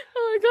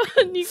 Oh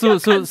my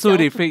god. So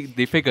they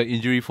fake an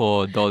injury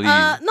for Dolly.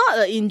 not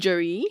an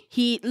injury.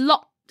 He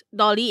locked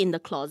Dolly in the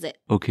closet.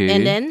 Okay.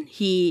 And then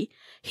he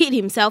hid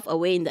himself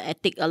away in the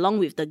attic along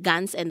with the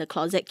guns and the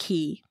closet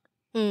key.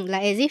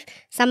 Like as if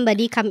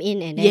somebody come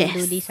in and then Yes.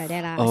 do this like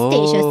that lah. Oh.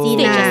 Stage a scene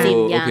Stage lah. a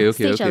scene, yeah. Okay,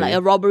 Stage a, okay. like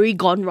a robbery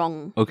gone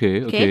wrong.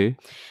 Okay.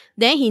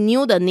 Then he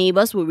knew the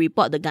neighbors would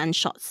report the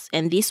gunshots,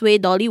 and this way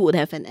Dolly would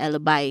have an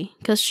alibi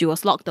because she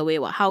was locked away.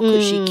 How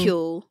could she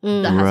kill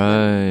the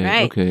husband?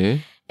 Right.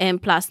 Okay. And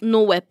plus,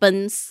 no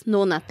weapons,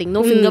 no nothing,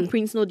 no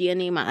fingerprints, no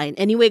DNA. And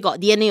anyway, got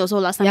DNA also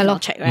last time Yeah, cannot lor.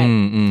 check,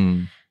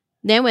 right?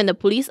 Then when the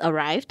police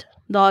arrived,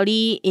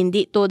 Dolly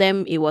indeed told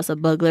them it was a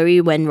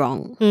burglary went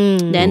wrong.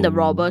 Then the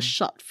robbers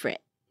shot Fred.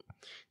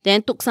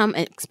 Then took some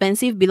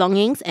expensive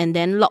belongings and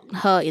then locked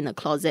her in a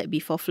closet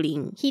before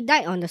fleeing. He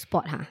died on the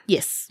spot, huh?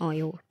 Yes. Oh,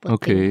 you. poor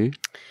thing. Okay.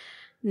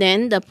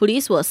 Then the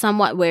police were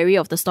somewhat wary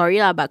of the story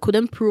lah, but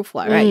couldn't prove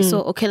what, right? So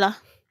okay lah,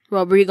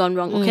 robbery gone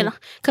wrong, okay lah.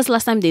 Because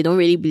last time they don't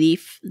really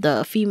believe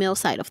the female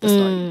side of the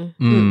story.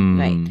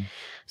 Right.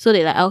 So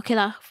they like, okay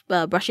lah,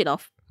 brush it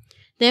off.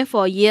 Then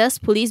for years,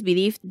 police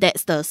believed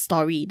that's the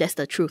story, that's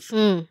the truth.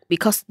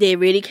 Because they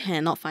really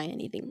cannot find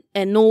anything.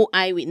 And no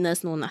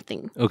eyewitness, no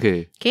nothing.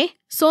 Okay. Okay?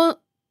 So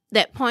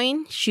that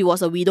point, she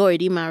was a widow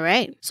already, ma,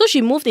 right? So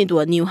she moved into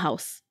a new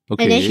house.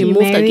 Okay. And then She she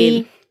moved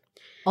married again.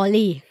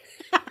 Ollie.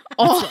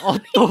 Oh,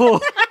 Otto.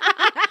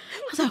 I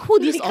was like, who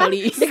this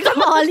Ollie is?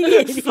 Become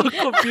Ollie. So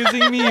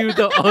confusing me with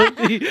the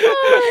Ollie.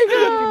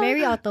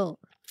 Marry Otto.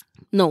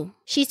 No.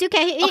 She still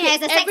can hit Okay,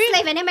 as a sex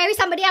slave and then marry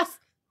somebody else.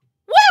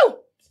 Woo!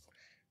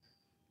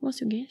 What's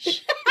your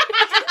gauge?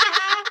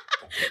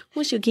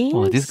 What's your gauge?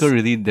 Oh, this girl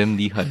really damn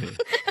lihai.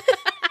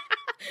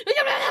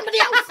 Somebody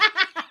else.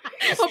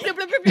 Oh, blah,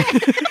 blah, blah,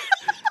 blah.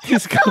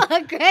 This girl.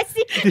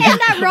 Aggressive. Ain't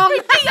that wrong?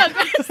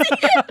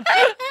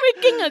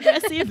 Freaking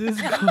aggressive.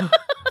 This girl.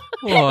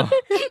 Wow.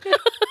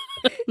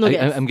 No,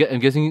 I'm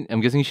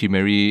guessing she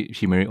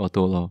married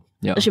Otto lor.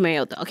 Yeah. She married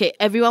Otto. Okay,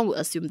 everyone would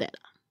assume that.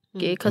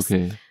 Okay, because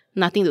Okay.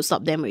 nothing to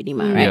stop them already,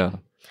 ma, right? Yeah.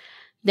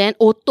 Then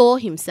Otto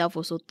himself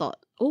also thought,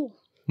 oh,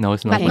 Now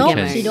it's not But my no,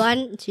 chance. she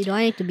don't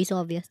want it to be so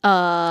obvious.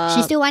 she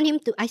She still want him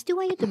to. I still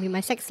want you to be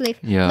my sex slave.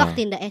 Yeah. Locked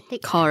in the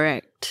attic.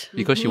 correct.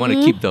 Because she want to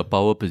keep the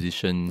power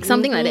position.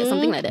 Something like that,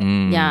 something like that.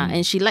 Mm. Yeah,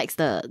 and she likes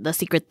the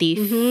secretive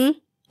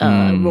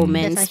Mm.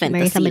 romance That's why she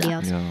married fantasy. somebody lah.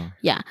 else. Yeah.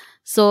 Yeah.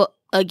 So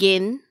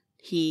again,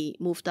 he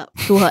moved up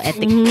to her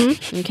attic.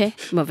 Okay.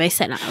 But very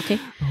sad lah, okay?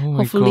 Oh my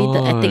Hopefully the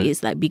God. attic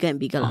is like bigger and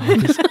bigger. lah.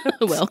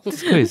 Well.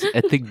 This guy is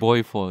attic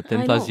boy for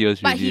 10 I plus know, years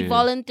but already. he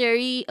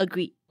voluntarily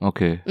agreed.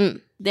 Okay.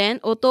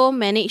 Then Otto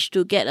managed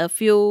to get a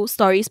few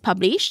stories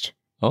published.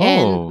 Oh.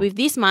 And with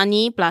this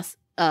money plus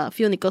a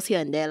few nickels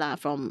here and there lah,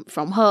 from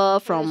her,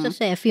 from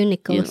Just say a few you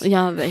nickels. know,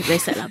 yeah, very, very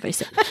sad lah, very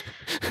sad.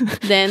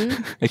 Then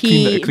I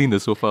cleaned the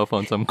sofa,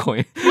 found some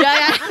coin.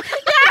 yeah,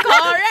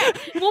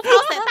 correct. Move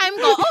house that time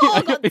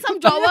got some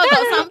drawer,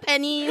 got some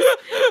pennies.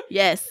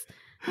 Yes.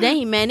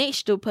 Then he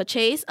managed to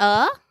purchase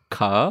a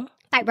Car?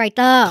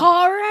 Typewriter.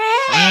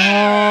 correct.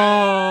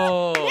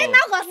 Oh.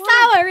 Now got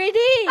sound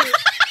already.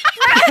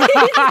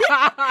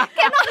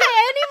 Cannot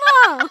hide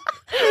anymore.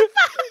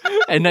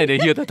 At night they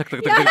hear the tuk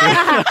tuk tuk tuk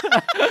tuk.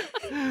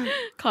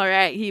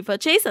 Correct. He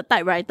purchased a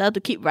typewriter to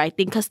keep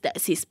writing because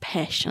that's his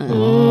passion.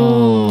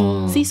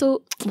 Oh. See,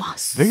 so wow,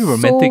 Very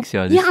romantic,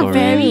 so, this story.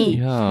 very.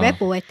 Yeah. Very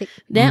poetic.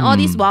 Then all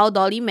this while,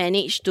 Dolly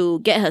managed to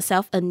get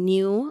herself a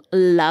new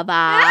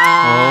lover.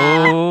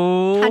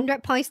 Oh.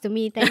 100 points to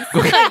me, thanks.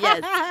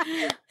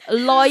 Yes.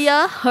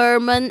 Lawyer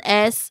Herman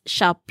S.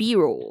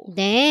 Shapiro.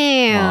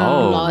 Damn.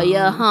 Wow.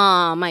 Lawyer,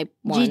 huh? My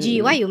one.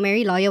 GG, why you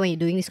marry lawyer when you're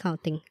doing this kind of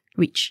thing?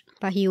 Rich.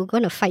 But he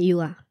gonna fight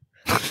you, ah.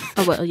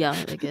 Oh, well, yeah,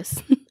 I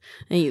guess.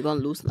 And you're gonna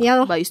lose. Yeah,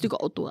 lor. But you still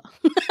got Otto.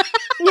 You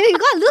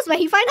gotta lose when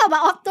he find out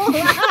about Otto.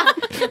 ah.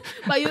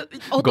 But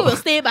Otto will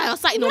stay by your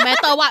side no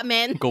matter what,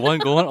 man. Go on,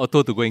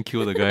 Otto to go and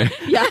kill the guy.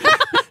 Yeah.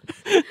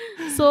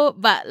 So,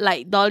 but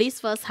like Dolly's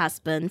first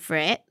husband,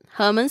 Fred,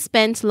 Herman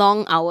spent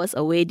long hours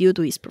away due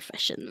to his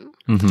profession.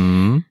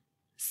 Mm-hmm.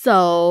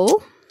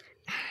 So,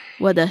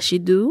 what does she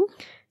do?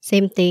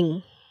 Same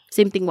thing.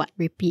 Same thing, what?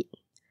 Repeat.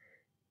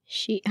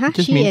 She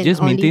Just and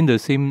maintain Ollie. the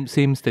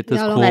same status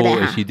Yeah, lor. quo Like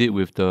that, as huh? she did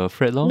with the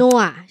Fred law. No,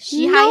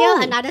 she No.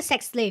 hire another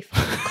sex slave.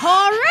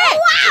 Correct!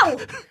 Wow!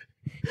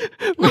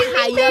 Not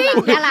higher, lah,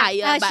 not Yeah lah,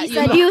 higher. But she you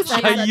know, seduced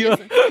she another.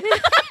 seduced.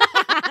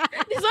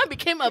 This one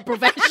became a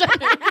profession.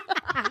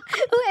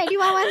 Who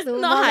anyone wants to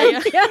Not higher.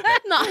 volunteer? I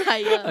Not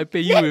higher.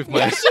 pay you with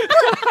my.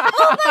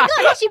 Oh my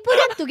god, then she put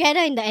them together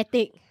in the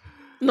attic.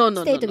 No.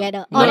 Stay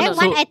together. No, Oh, no, then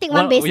so one attic,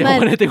 one Yeah, basement.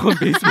 one attic, one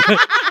basement.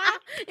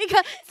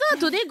 So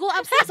do they go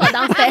upstairs or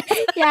downstairs?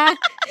 Yeah.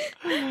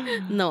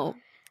 No.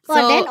 Oh,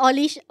 So, then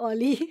Ollie.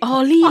 Ollie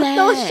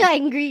Otto leh. sure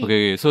angry.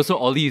 Okay, so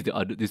Ollie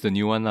is the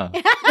new one lah.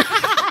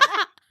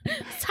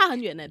 差很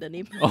远 the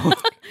name. Oh,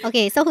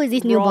 Okay, so who is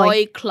this new boy?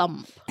 Roy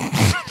Clump.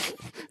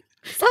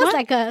 Sounds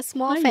like a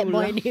small Why fat you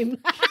boy laugh? name.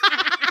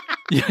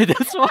 yeah,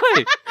 that's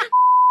why.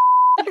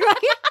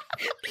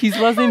 His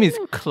last name is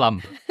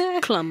Clump.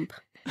 Clump.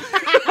 Why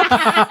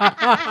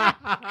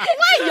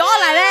y'all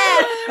like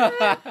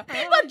that?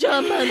 What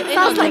German?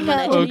 Sounds like German,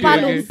 a actually. Oompa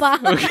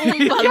Okay,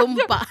 Loompa. Oompa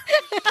Loompa.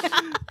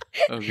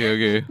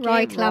 Okay. Roy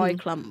Roy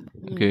Clump. Clump.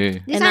 Okay.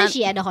 This And one I-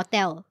 she at the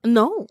hotel.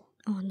 No.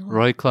 Oh no.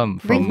 Roy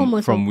Clump Bring home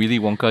also. from Willy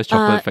Wonka's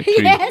Chocolate Factory.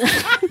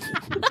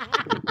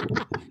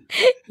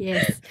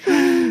 Yes.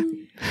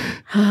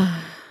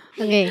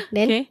 Okay,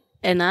 then Okay.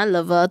 Another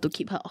lover to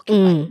keep her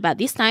occupied. Mm. But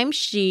this time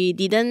she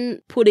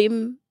didn't put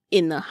him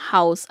in a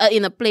house,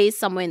 in a place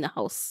somewhere in the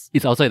house.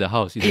 It's outside the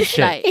house. It's a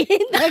shed. Like, in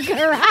the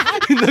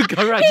garage. In the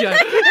garage. Yeah.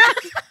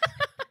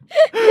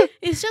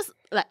 it's just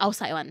like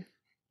outside one.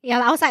 Yeah,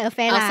 like outside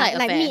affair lah. Outside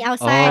Like affair. meet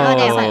outside, all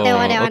that, hotel,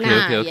 all that one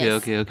okay, lah.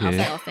 okay. Outside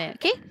affair.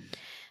 Okay.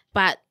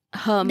 But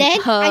her Then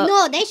her, I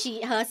know, then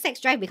her sex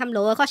drive become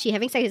lower because she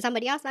having sex with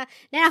somebody else lah.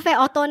 Then after that,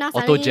 Otto now Auto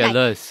suddenly like,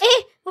 jealous.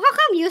 how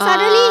come you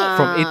suddenly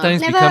From 8 times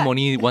Never- become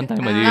only 1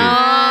 time a day.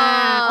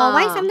 or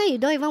why sometimes you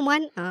don't even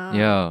want?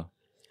 Yeah.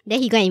 Then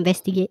he go and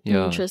investigate.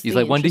 Yeah. Interesting, It's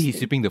like one day he's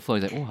interesting. sweeping the floor.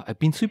 He's like, oh, I've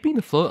been sweeping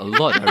the floor a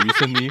lot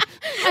recently.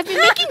 I've been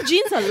making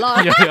jeans a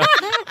lot. yeah.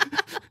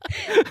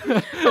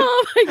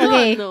 Oh my god,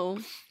 Okay. no.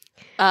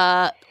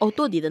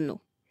 Otto didn't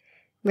know.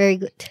 Very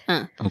good.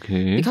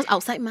 Okay. Because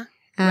outside ma.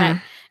 Ah.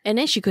 Right. And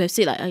then she could have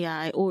said like, oh yeah,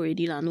 I old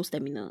already lah, no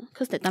stamina.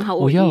 Because that time how Oh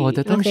old yeah, he- well,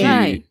 that time Okay. she...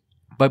 Right.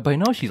 But by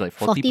now she's like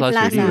 40 plus 40 plus,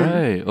 already, ah.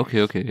 right?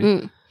 Okay.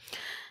 Mm.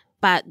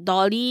 But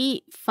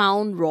Dolly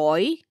found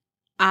Roy,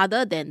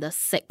 other than the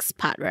sex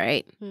part,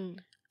 right? Hmm.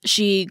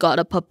 She got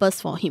a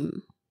purpose for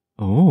him.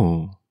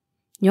 Oh.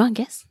 You want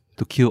to guess?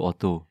 To kill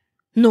Otto.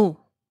 No.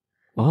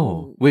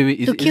 Oh.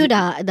 Wait. To kill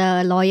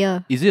the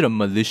lawyer. Is it a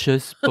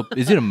malicious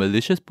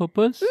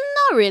purpose?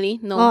 Not really.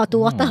 No. Oh, to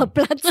water her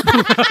plants.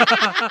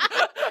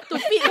 To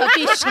feed her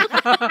fish.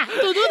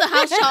 To do the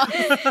house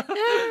chores.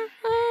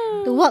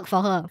 To work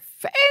for her.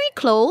 Very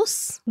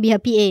close. Be her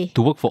PA.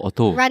 To work for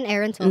Otto. Run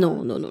errands for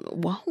No. her.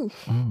 Wow.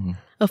 Mm.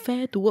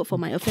 Affair to work for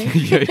my affair.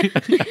 yeah.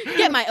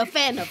 Get my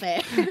affair and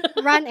affair.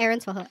 Run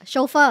errands for her.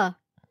 Chauffeur.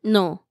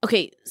 No.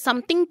 Okay.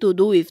 Something to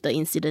do with the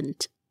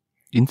incident.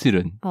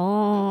 Incident.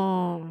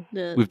 Oh.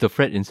 The With the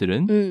Fred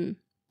incident. Mm.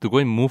 To go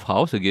and move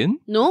house again?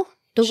 No.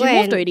 To She go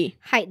moved and already.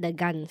 hide the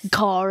guns.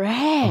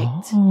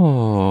 Correct.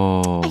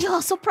 Oh.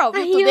 You're so proud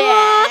of you Aiyo,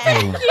 today.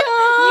 thank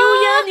New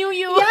year, new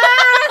you.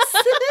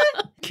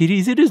 Kitty,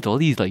 is it this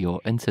Dolly is like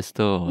your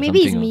ancestor or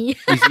Maybe it's something? me.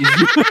 It's you.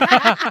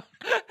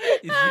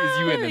 it's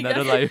you in Oh my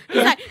another God. life.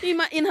 It's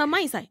like in her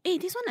mind, it's like, hey,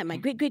 this one like my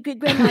great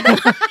grandmother.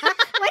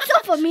 Why so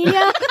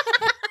familiar?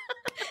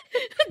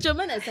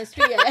 German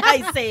ancestry,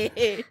 I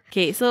say.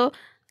 Okay, so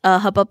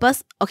her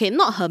purpose, okay,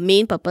 not her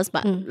main purpose,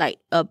 but like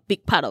a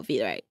big part of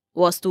it, right,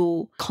 was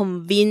to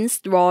convince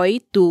Roy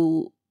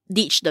to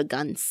ditch the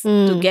guns,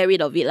 to get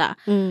rid of it lah.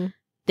 Mm.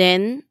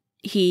 Then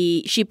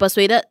she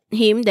persuaded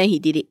him, then he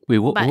did it. Wait,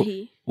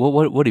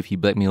 But what if he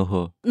blackmailed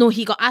her? no,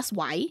 he got asked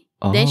why.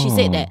 Then she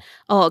said that,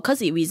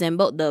 because it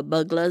resembled the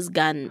burglar's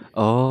gun.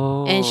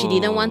 Oh. And she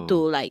didn't want to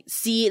like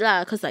see it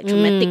lah, because like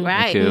traumatic,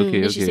 right?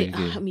 Okay, Then she said,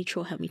 okay. help me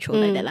throw,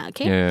 like that lah,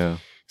 okay? Yeah.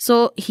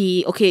 So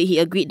he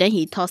agreed. Then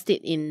he tossed it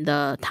in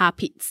the tar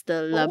pits,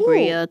 the La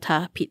Brea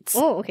tar pits.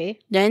 Oh, okay.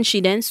 Then she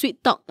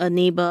sweet talked a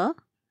neighbor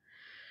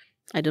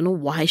I don't know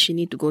why she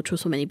need to go through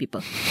so many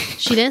people.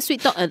 She then sweet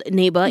talk a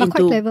neighbor But quite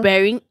into clever.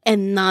 burying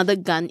another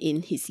gun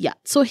in his yard.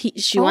 So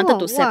she wanted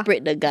to wow.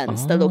 separate the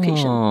guns, the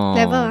location.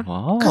 Clever.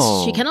 Wow.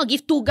 Because she cannot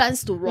give 2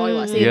 guns to Roy.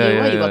 What say, Yeah, hey,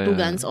 why yeah, you got yeah, 2 yeah.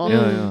 guns? Or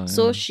Yeah,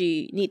 so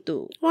she need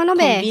to Wow, not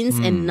bad. convince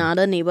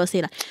another neighbor,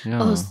 say like,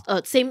 Yeah.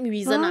 same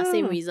reason,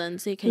 same Ah. reason.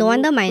 Say, can No you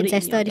wonder my put it in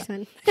ancestor your this yard?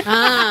 one.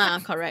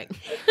 Ah, correct.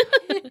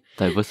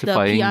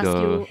 Diversifying PR the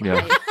skill.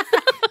 yeah.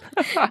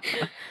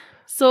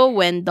 So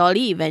when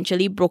Dolly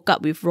eventually broke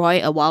up with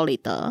Roy a while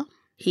later,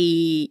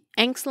 he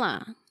angst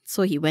lah.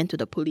 So he went to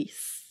the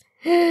police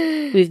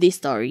with this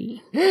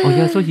story. Oh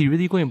yeah, so he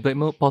really go and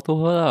blackmail Pato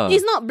her lah.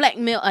 It's not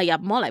blackmail, yeah,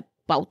 more like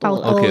Pauto.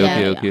 Pauto, Okay, yeah,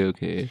 okay, yeah. okay,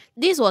 okay.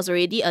 This was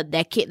already a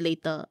decade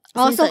later. since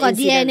Also the got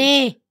incident.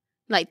 DNA.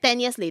 Like 10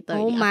 years later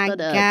Oh already my after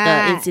the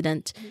God.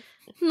 incident.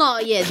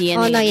 Not yet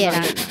DNA. not yet,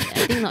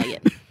 I think not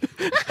yet.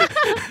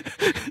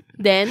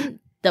 Then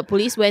the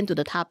police went to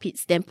the tar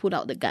pits, then pulled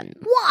out the gun.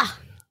 Wow.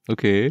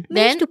 Okay. Managed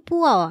Then to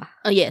pull out.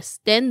 yes,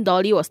 then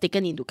Dolly was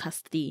taken into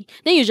custody.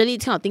 Then usually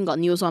this kind of thing got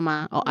news one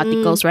ma, or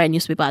articles, right?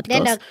 Newspaper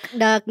articles. Then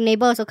the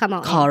neighbor also come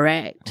out.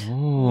 Correct.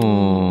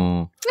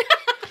 Oh.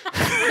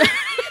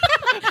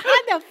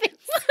 The face.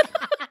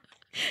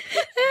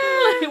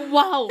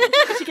 Wow,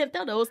 she can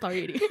tell the whole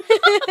story already.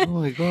 Oh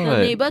my The god.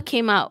 neighbor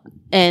came out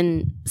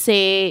and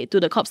say to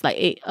the cops like,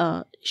 hey,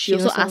 she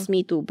also asked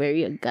me to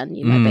bury a gun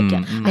in my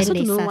backyard. I Then also they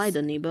don't know sus. why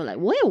the neighbor like,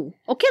 well,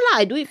 okay lah,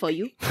 I do it for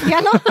you.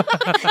 Yeah, no.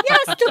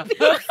 Yeah, stupid.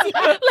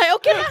 Like,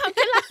 okay lah.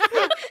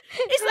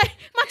 It's like,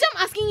 macam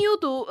asking you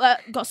to,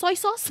 got soy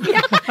sauce?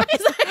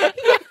 It's like,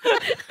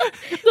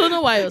 don't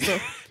know why also.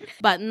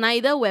 But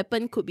neither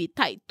weapon could be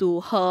tied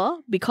to her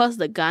because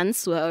the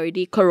guns were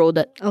already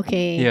corroded.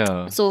 Okay.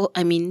 Yeah. So,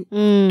 I mean,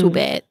 Mm. too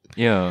bad.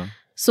 Yeah.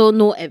 So,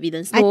 no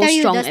evidence, I no tell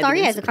you, strong the story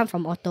has evidence. to come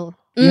from Otto.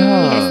 Yeah.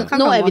 It has to come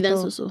No from evidence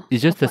Otto. also.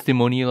 It's just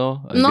testimony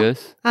lor, I No.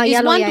 guess. Ah, It's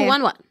yeah, lor, 1 yeah, to yeah.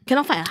 1 what?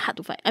 Cannot fight, hard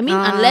to fight. I mean,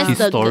 Ah. unless His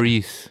the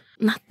stories.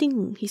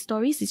 nothing. His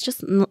stories is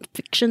just not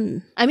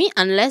fiction. I mean,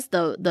 unless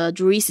the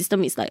jury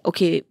system is like,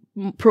 okay,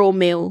 pro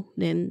male,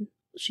 then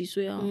she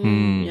swear.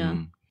 Hmm. Yeah.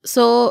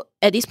 So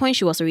at this point,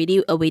 she was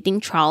already awaiting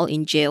trial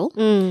in jail.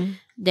 Mm.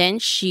 Then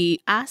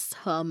she asked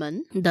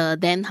Herman, the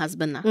then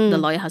husband, the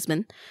Mm. lawyer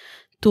husband,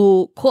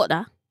 to quote,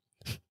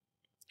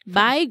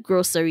 buy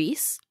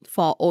groceries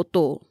for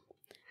Otto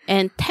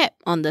and tap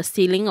on the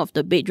ceiling of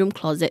the bedroom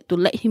closet to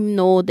let him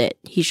know that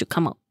he should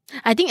come out.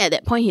 I think at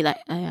that point, he like,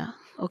 yeah,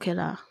 okay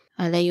lah.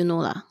 I let you know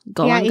lah.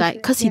 Got Yeah, one guy, if-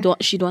 because yeah.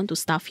 she don't want to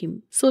starve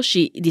him. So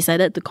she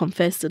decided to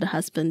confess to the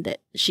husband that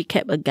she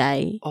kept a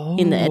guy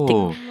in the attic.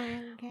 Oh.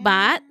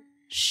 But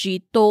she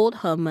told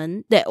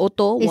Herman that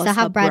Otto Is was the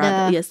her half-brother.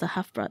 brother. Yes, the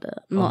half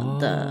brother, not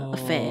the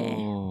affair.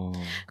 Oh.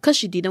 Because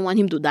she didn't want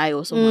him to die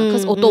also.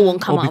 Because Otto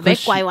won't come Oh, out. Very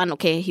because quiet one,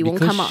 okay? He won't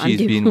come out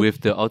she's until been with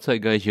the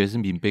outside guy. She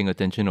hasn't been paying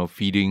attention or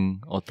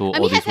feeding Otto I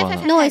all mean, this have, while.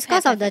 have, No, it's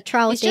because of the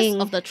trial It's thing.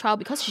 just of the trial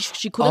because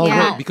she couldn't Oh, come Yeah.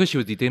 right, out. because she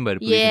was detained by the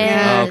police.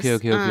 Yes. Ah, okay,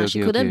 okay, okay, She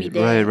okay, couldn't okay. be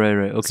there.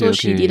 Right. Okay, So okay.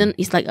 she didn't.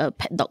 It's like a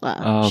pet dog lah.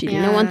 Ah, She okay.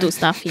 didn't want Yeah. to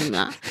starve him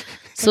lah.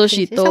 So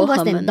she It's told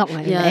worse than Herman. dog lah,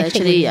 in the Yeah, attic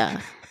actually,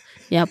 only.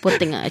 yeah, poor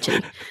thing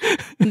actually.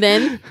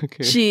 Then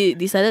Okay. she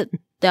decided to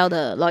tell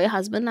the lawyer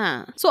husband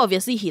lah. So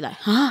obviously he like,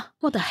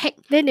 what the heck?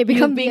 Then they You've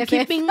become been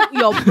BFF. keeping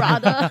your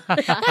brother.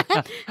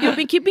 You've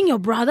been keeping your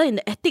brother in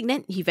the attic.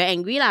 Then he very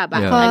angry lah.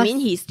 But Yeah. I mean,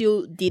 he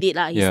still did it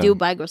lah. He Yeah. still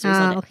buy groceries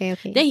and that. Okay,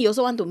 okay. Then he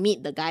also want to meet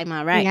the guy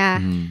ma, right? Yeah.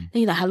 Hmm. Then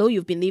he's like, hello,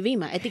 you've been living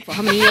in my attic for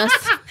how many years?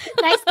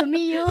 Nice to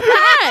meet you.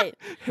 Right.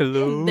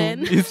 Hello,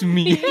 Then- it's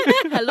me.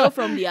 Hello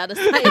from the other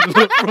side.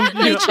 From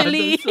the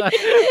Literally. other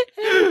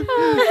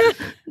side.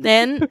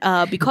 Then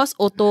because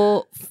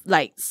Otto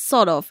like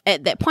sort of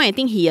at that point I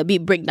think he a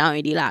bit break down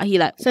already lah. He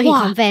like, So he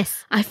wow,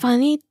 confessed. I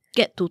finally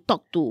get to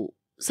talk to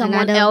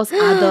someone Another- else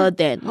other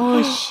than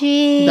Oh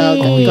shit.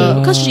 the Oh, girl.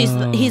 Because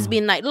yeah. he's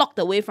been like locked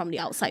away from the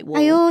outside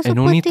world. Aiyo, so And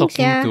poor only things,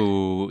 talking yeah.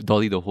 to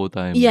Dolly the whole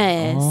time.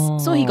 Yes.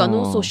 So he got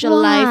no Oh. social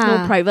life, no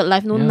Wow. private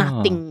life, no Yeah.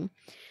 nothing.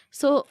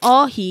 So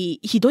all he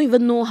don't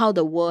even know how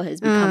the world has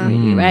become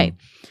really, Mm. right?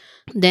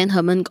 Then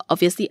Herman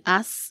obviously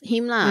asked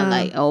him lah,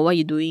 like, oh, what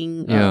you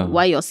doing? Yeah.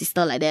 Why your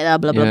sister like that?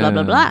 Blah, blah, blah,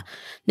 blah, Yeah. blah.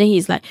 Then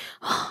he's like,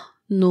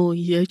 no,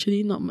 he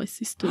actually not my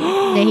sister.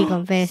 Then he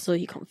confessed. So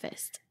he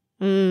confessed.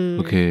 Mm.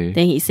 Okay.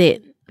 Then he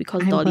said,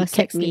 because I'm Dolly her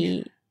kept sex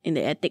me in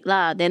the attic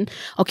lah. Then,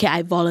 okay,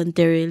 I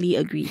voluntarily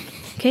agreed.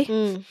 Okay?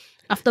 Mm.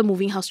 After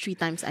moving house 3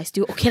 times, I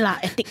still, okay lah,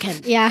 attic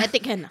can. Yeah.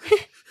 Attic can lah.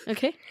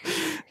 Okay?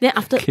 Then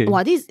after, Okay.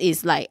 this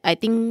is like, I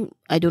think,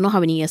 I don't know how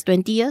many years,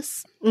 20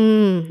 years?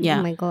 Mm. Yeah.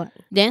 Oh my god.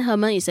 Then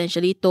Herman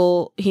essentially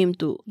told him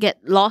to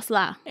get lost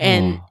lah.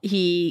 And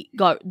he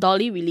got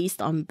Dolly released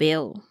on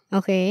bail.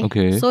 Okay.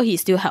 Okay. So he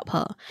still helped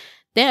her.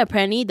 Then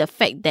apparently the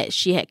fact that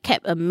she had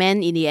kept a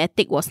man in the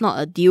attic was not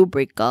a deal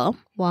breaker.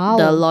 Wow.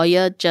 The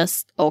lawyer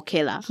just,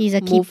 okay lah. He's a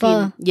move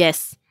keeper. him.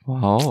 Yes.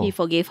 wow. He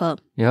forgave her.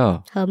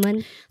 Yeah.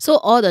 Herman. So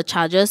all the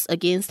charges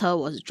against her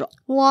was dropped.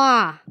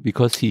 Wow.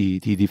 Because he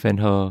defend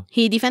her.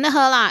 He defended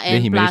her lah. And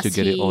Then he managed plus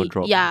to get it all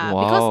dropped. Yeah.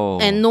 Wow. Because,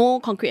 and no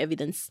concrete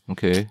evidence.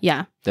 Okay.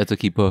 Yeah. That's a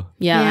keeper.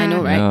 Yeah, I Yeah.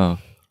 know, right? Yeah.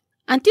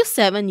 Until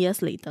 7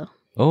 years later.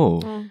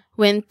 Oh.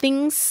 When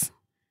things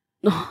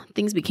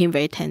things became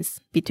very tense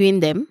between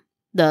them,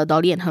 the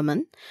Dolly and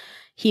Herman.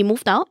 He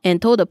moved out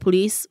and told the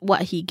police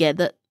what he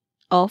gathered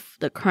of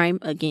the crime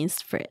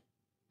against Fred.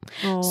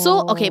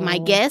 So, okay, my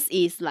guess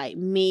is like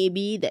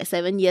maybe that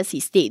 7 years he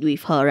stayed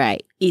with her,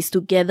 right, is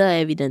to gather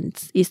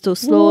evidence, is to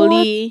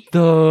slowly,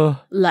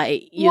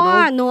 like, you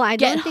know, no, I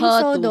get don't think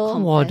her so to though.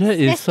 confess. Wow, that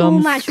is That's some...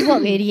 too much work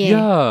already.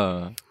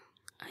 Yeah.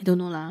 I don't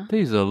know lah. That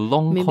is a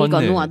long Maybe con.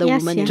 got no other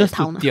Yes, woman yeah. in Just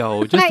the to town.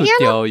 diao, just Like, to yeah,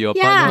 diao your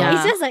Yeah, partner. Yeah.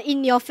 it's just like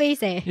in your face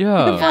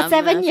Yeah. For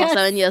 7 years. For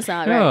 7 years,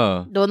 right?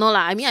 Yeah. Don't know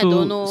lah. I mean, I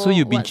don't know. So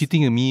you've been what's-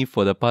 cheating on me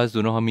for the past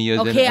don't know how many years.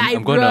 Okay,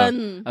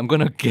 then I'm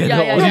gonna gather Yeah,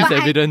 all yeah. this but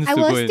evidence I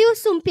to will go and... still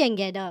顺便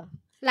gather.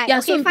 Like, Yeah,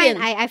 okay, 顺 fine,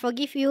 便 I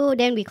forgive you,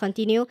 then we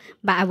continue,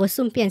 but I will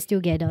顺便 still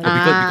gather.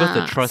 Because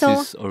the trust So,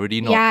 is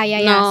already not...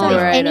 yeah. No, So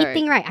if right,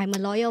 anything, right, I'm a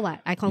lawyer,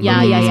 what? I confirm.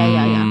 Yeah, you.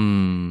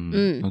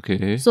 yeah.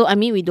 Okay. So, I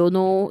mean, we don't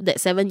know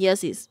that 7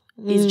 years is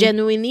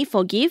genuinely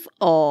forgive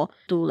or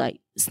to like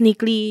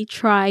sneakily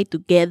try to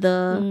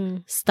gather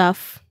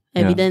stuff,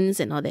 Yeah. evidence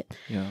and all that.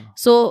 Yeah.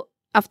 So,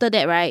 after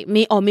that, right,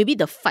 maybe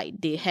the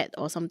fight they had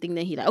or something,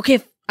 then he like, okay,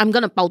 I'm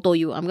gonna 包兜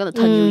you, I'm gonna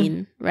turn you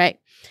in, right?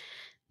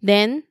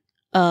 Then,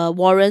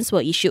 warrants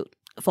were issued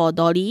for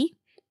Dolly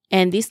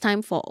and this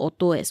time for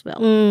Otto as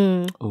well.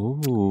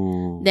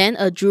 Oh. Then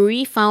a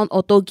jury found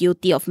Otto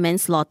guilty of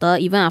manslaughter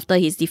even after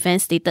his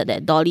defense stated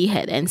that Dolly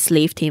had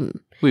enslaved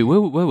him. Wait,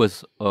 where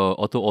was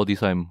Otto all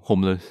this time?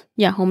 Homeless?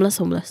 Yeah, homeless.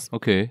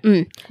 Okay.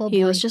 Poor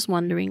He boy. was just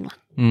wondering. lah.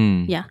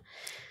 Yeah.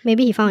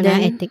 Maybe he found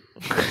another Then- attic.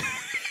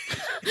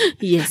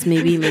 Yes,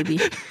 maybe.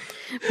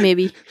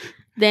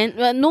 Then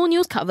no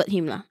news covered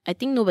him lah. I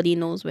think nobody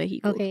knows where he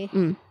goes. Okay.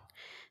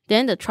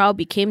 Then the trial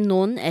became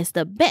known as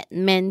the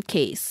Batman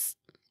case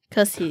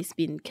because he's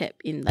been kept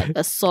in like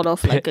a sort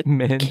of like a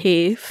Batman.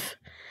 cave.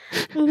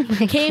 Oh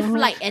my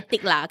Cave-like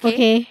attic lah,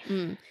 okay?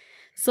 Okay.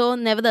 So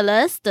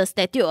nevertheless, the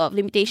statute of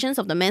limitations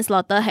of the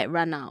manslaughter had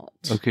run out.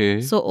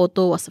 Okay. So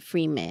Otto was a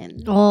free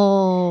man.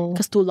 Oh.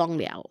 Because too long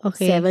liao.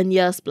 Okay. 7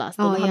 years plus.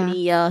 Don't Oh, know how yeah. many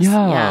years.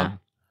 Yeah.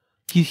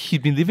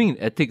 He'd been living in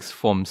attics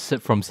from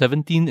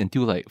 17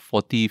 until like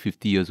 40,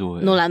 50 years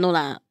old. No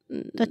lah.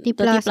 30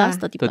 plus,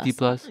 30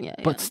 plus. Yeah,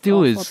 But yeah. still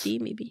Or is 40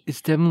 maybe.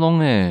 It's damn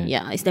long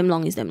Yeah, it's damn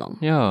long.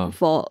 Yeah.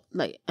 For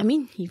like, I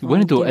mean, he He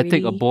went into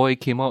attic, a voluntarily- boy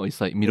came out, it's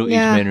like middle-aged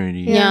Yeah. man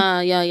already.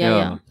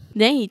 Yeah.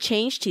 Then he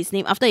changed his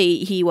name after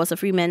he was a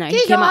free man. Right?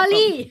 He came out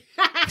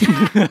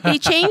from, he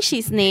changed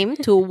his name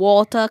to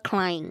Walter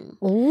Klein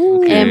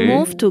Oh. Okay. and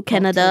moved to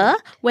Canada,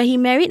 where he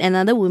married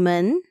another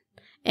woman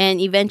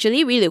and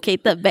eventually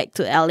relocated back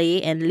to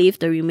LA and lived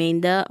the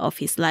remainder of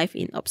his life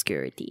in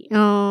obscurity.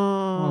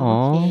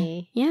 Oh.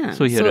 Okay. Yeah.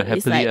 So he had a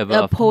it's happily like ever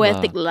a after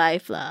poetic lah.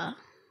 life lah.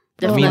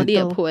 Definitely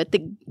a Otto.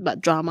 poetic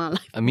but drama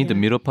life. I mean, the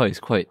middle part is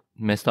quite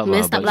messed up.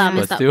 Messed up lah, but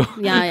messed up. still.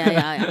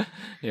 Yeah.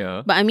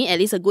 Yeah. But I mean, at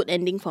least a good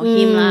ending for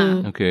him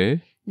lah.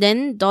 Okay.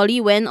 Then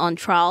Dolly went on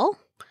trial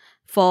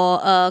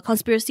for a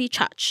conspiracy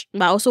charge,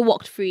 but also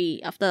walked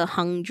free after a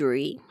hung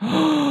jury.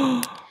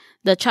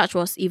 The charge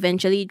was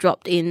eventually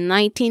dropped in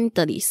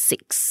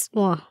 1936.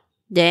 Wow.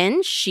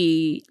 Then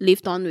she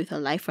lived on with her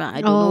life. I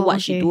don't know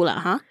what she okay. do lah,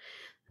 huh?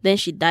 Then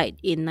she died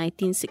in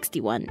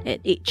 1961 at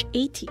age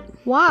 80.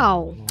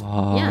 Wow.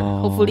 Wow. Yeah,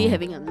 hopefully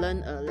having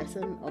learned a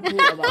lesson or two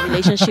about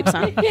relationships.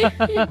 Huh?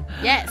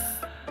 Yes,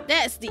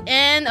 that's the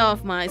end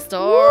of my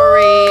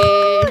story.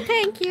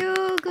 Thank you.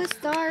 Good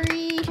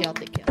story.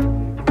 Chaotic.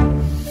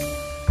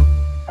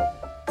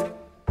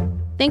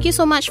 Thank you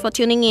so much for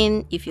tuning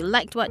in. If you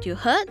liked what you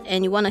heard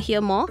and you want to hear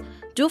more,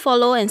 do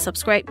follow and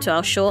subscribe to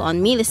our show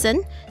on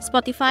MeListen,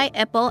 Spotify,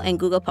 Apple, and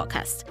Google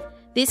Podcasts.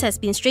 This has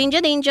been Stranger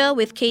Danger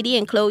with Katie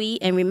and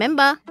Chloe, and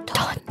remember,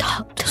 don't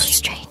talk to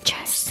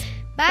strangers.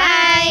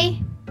 Bye.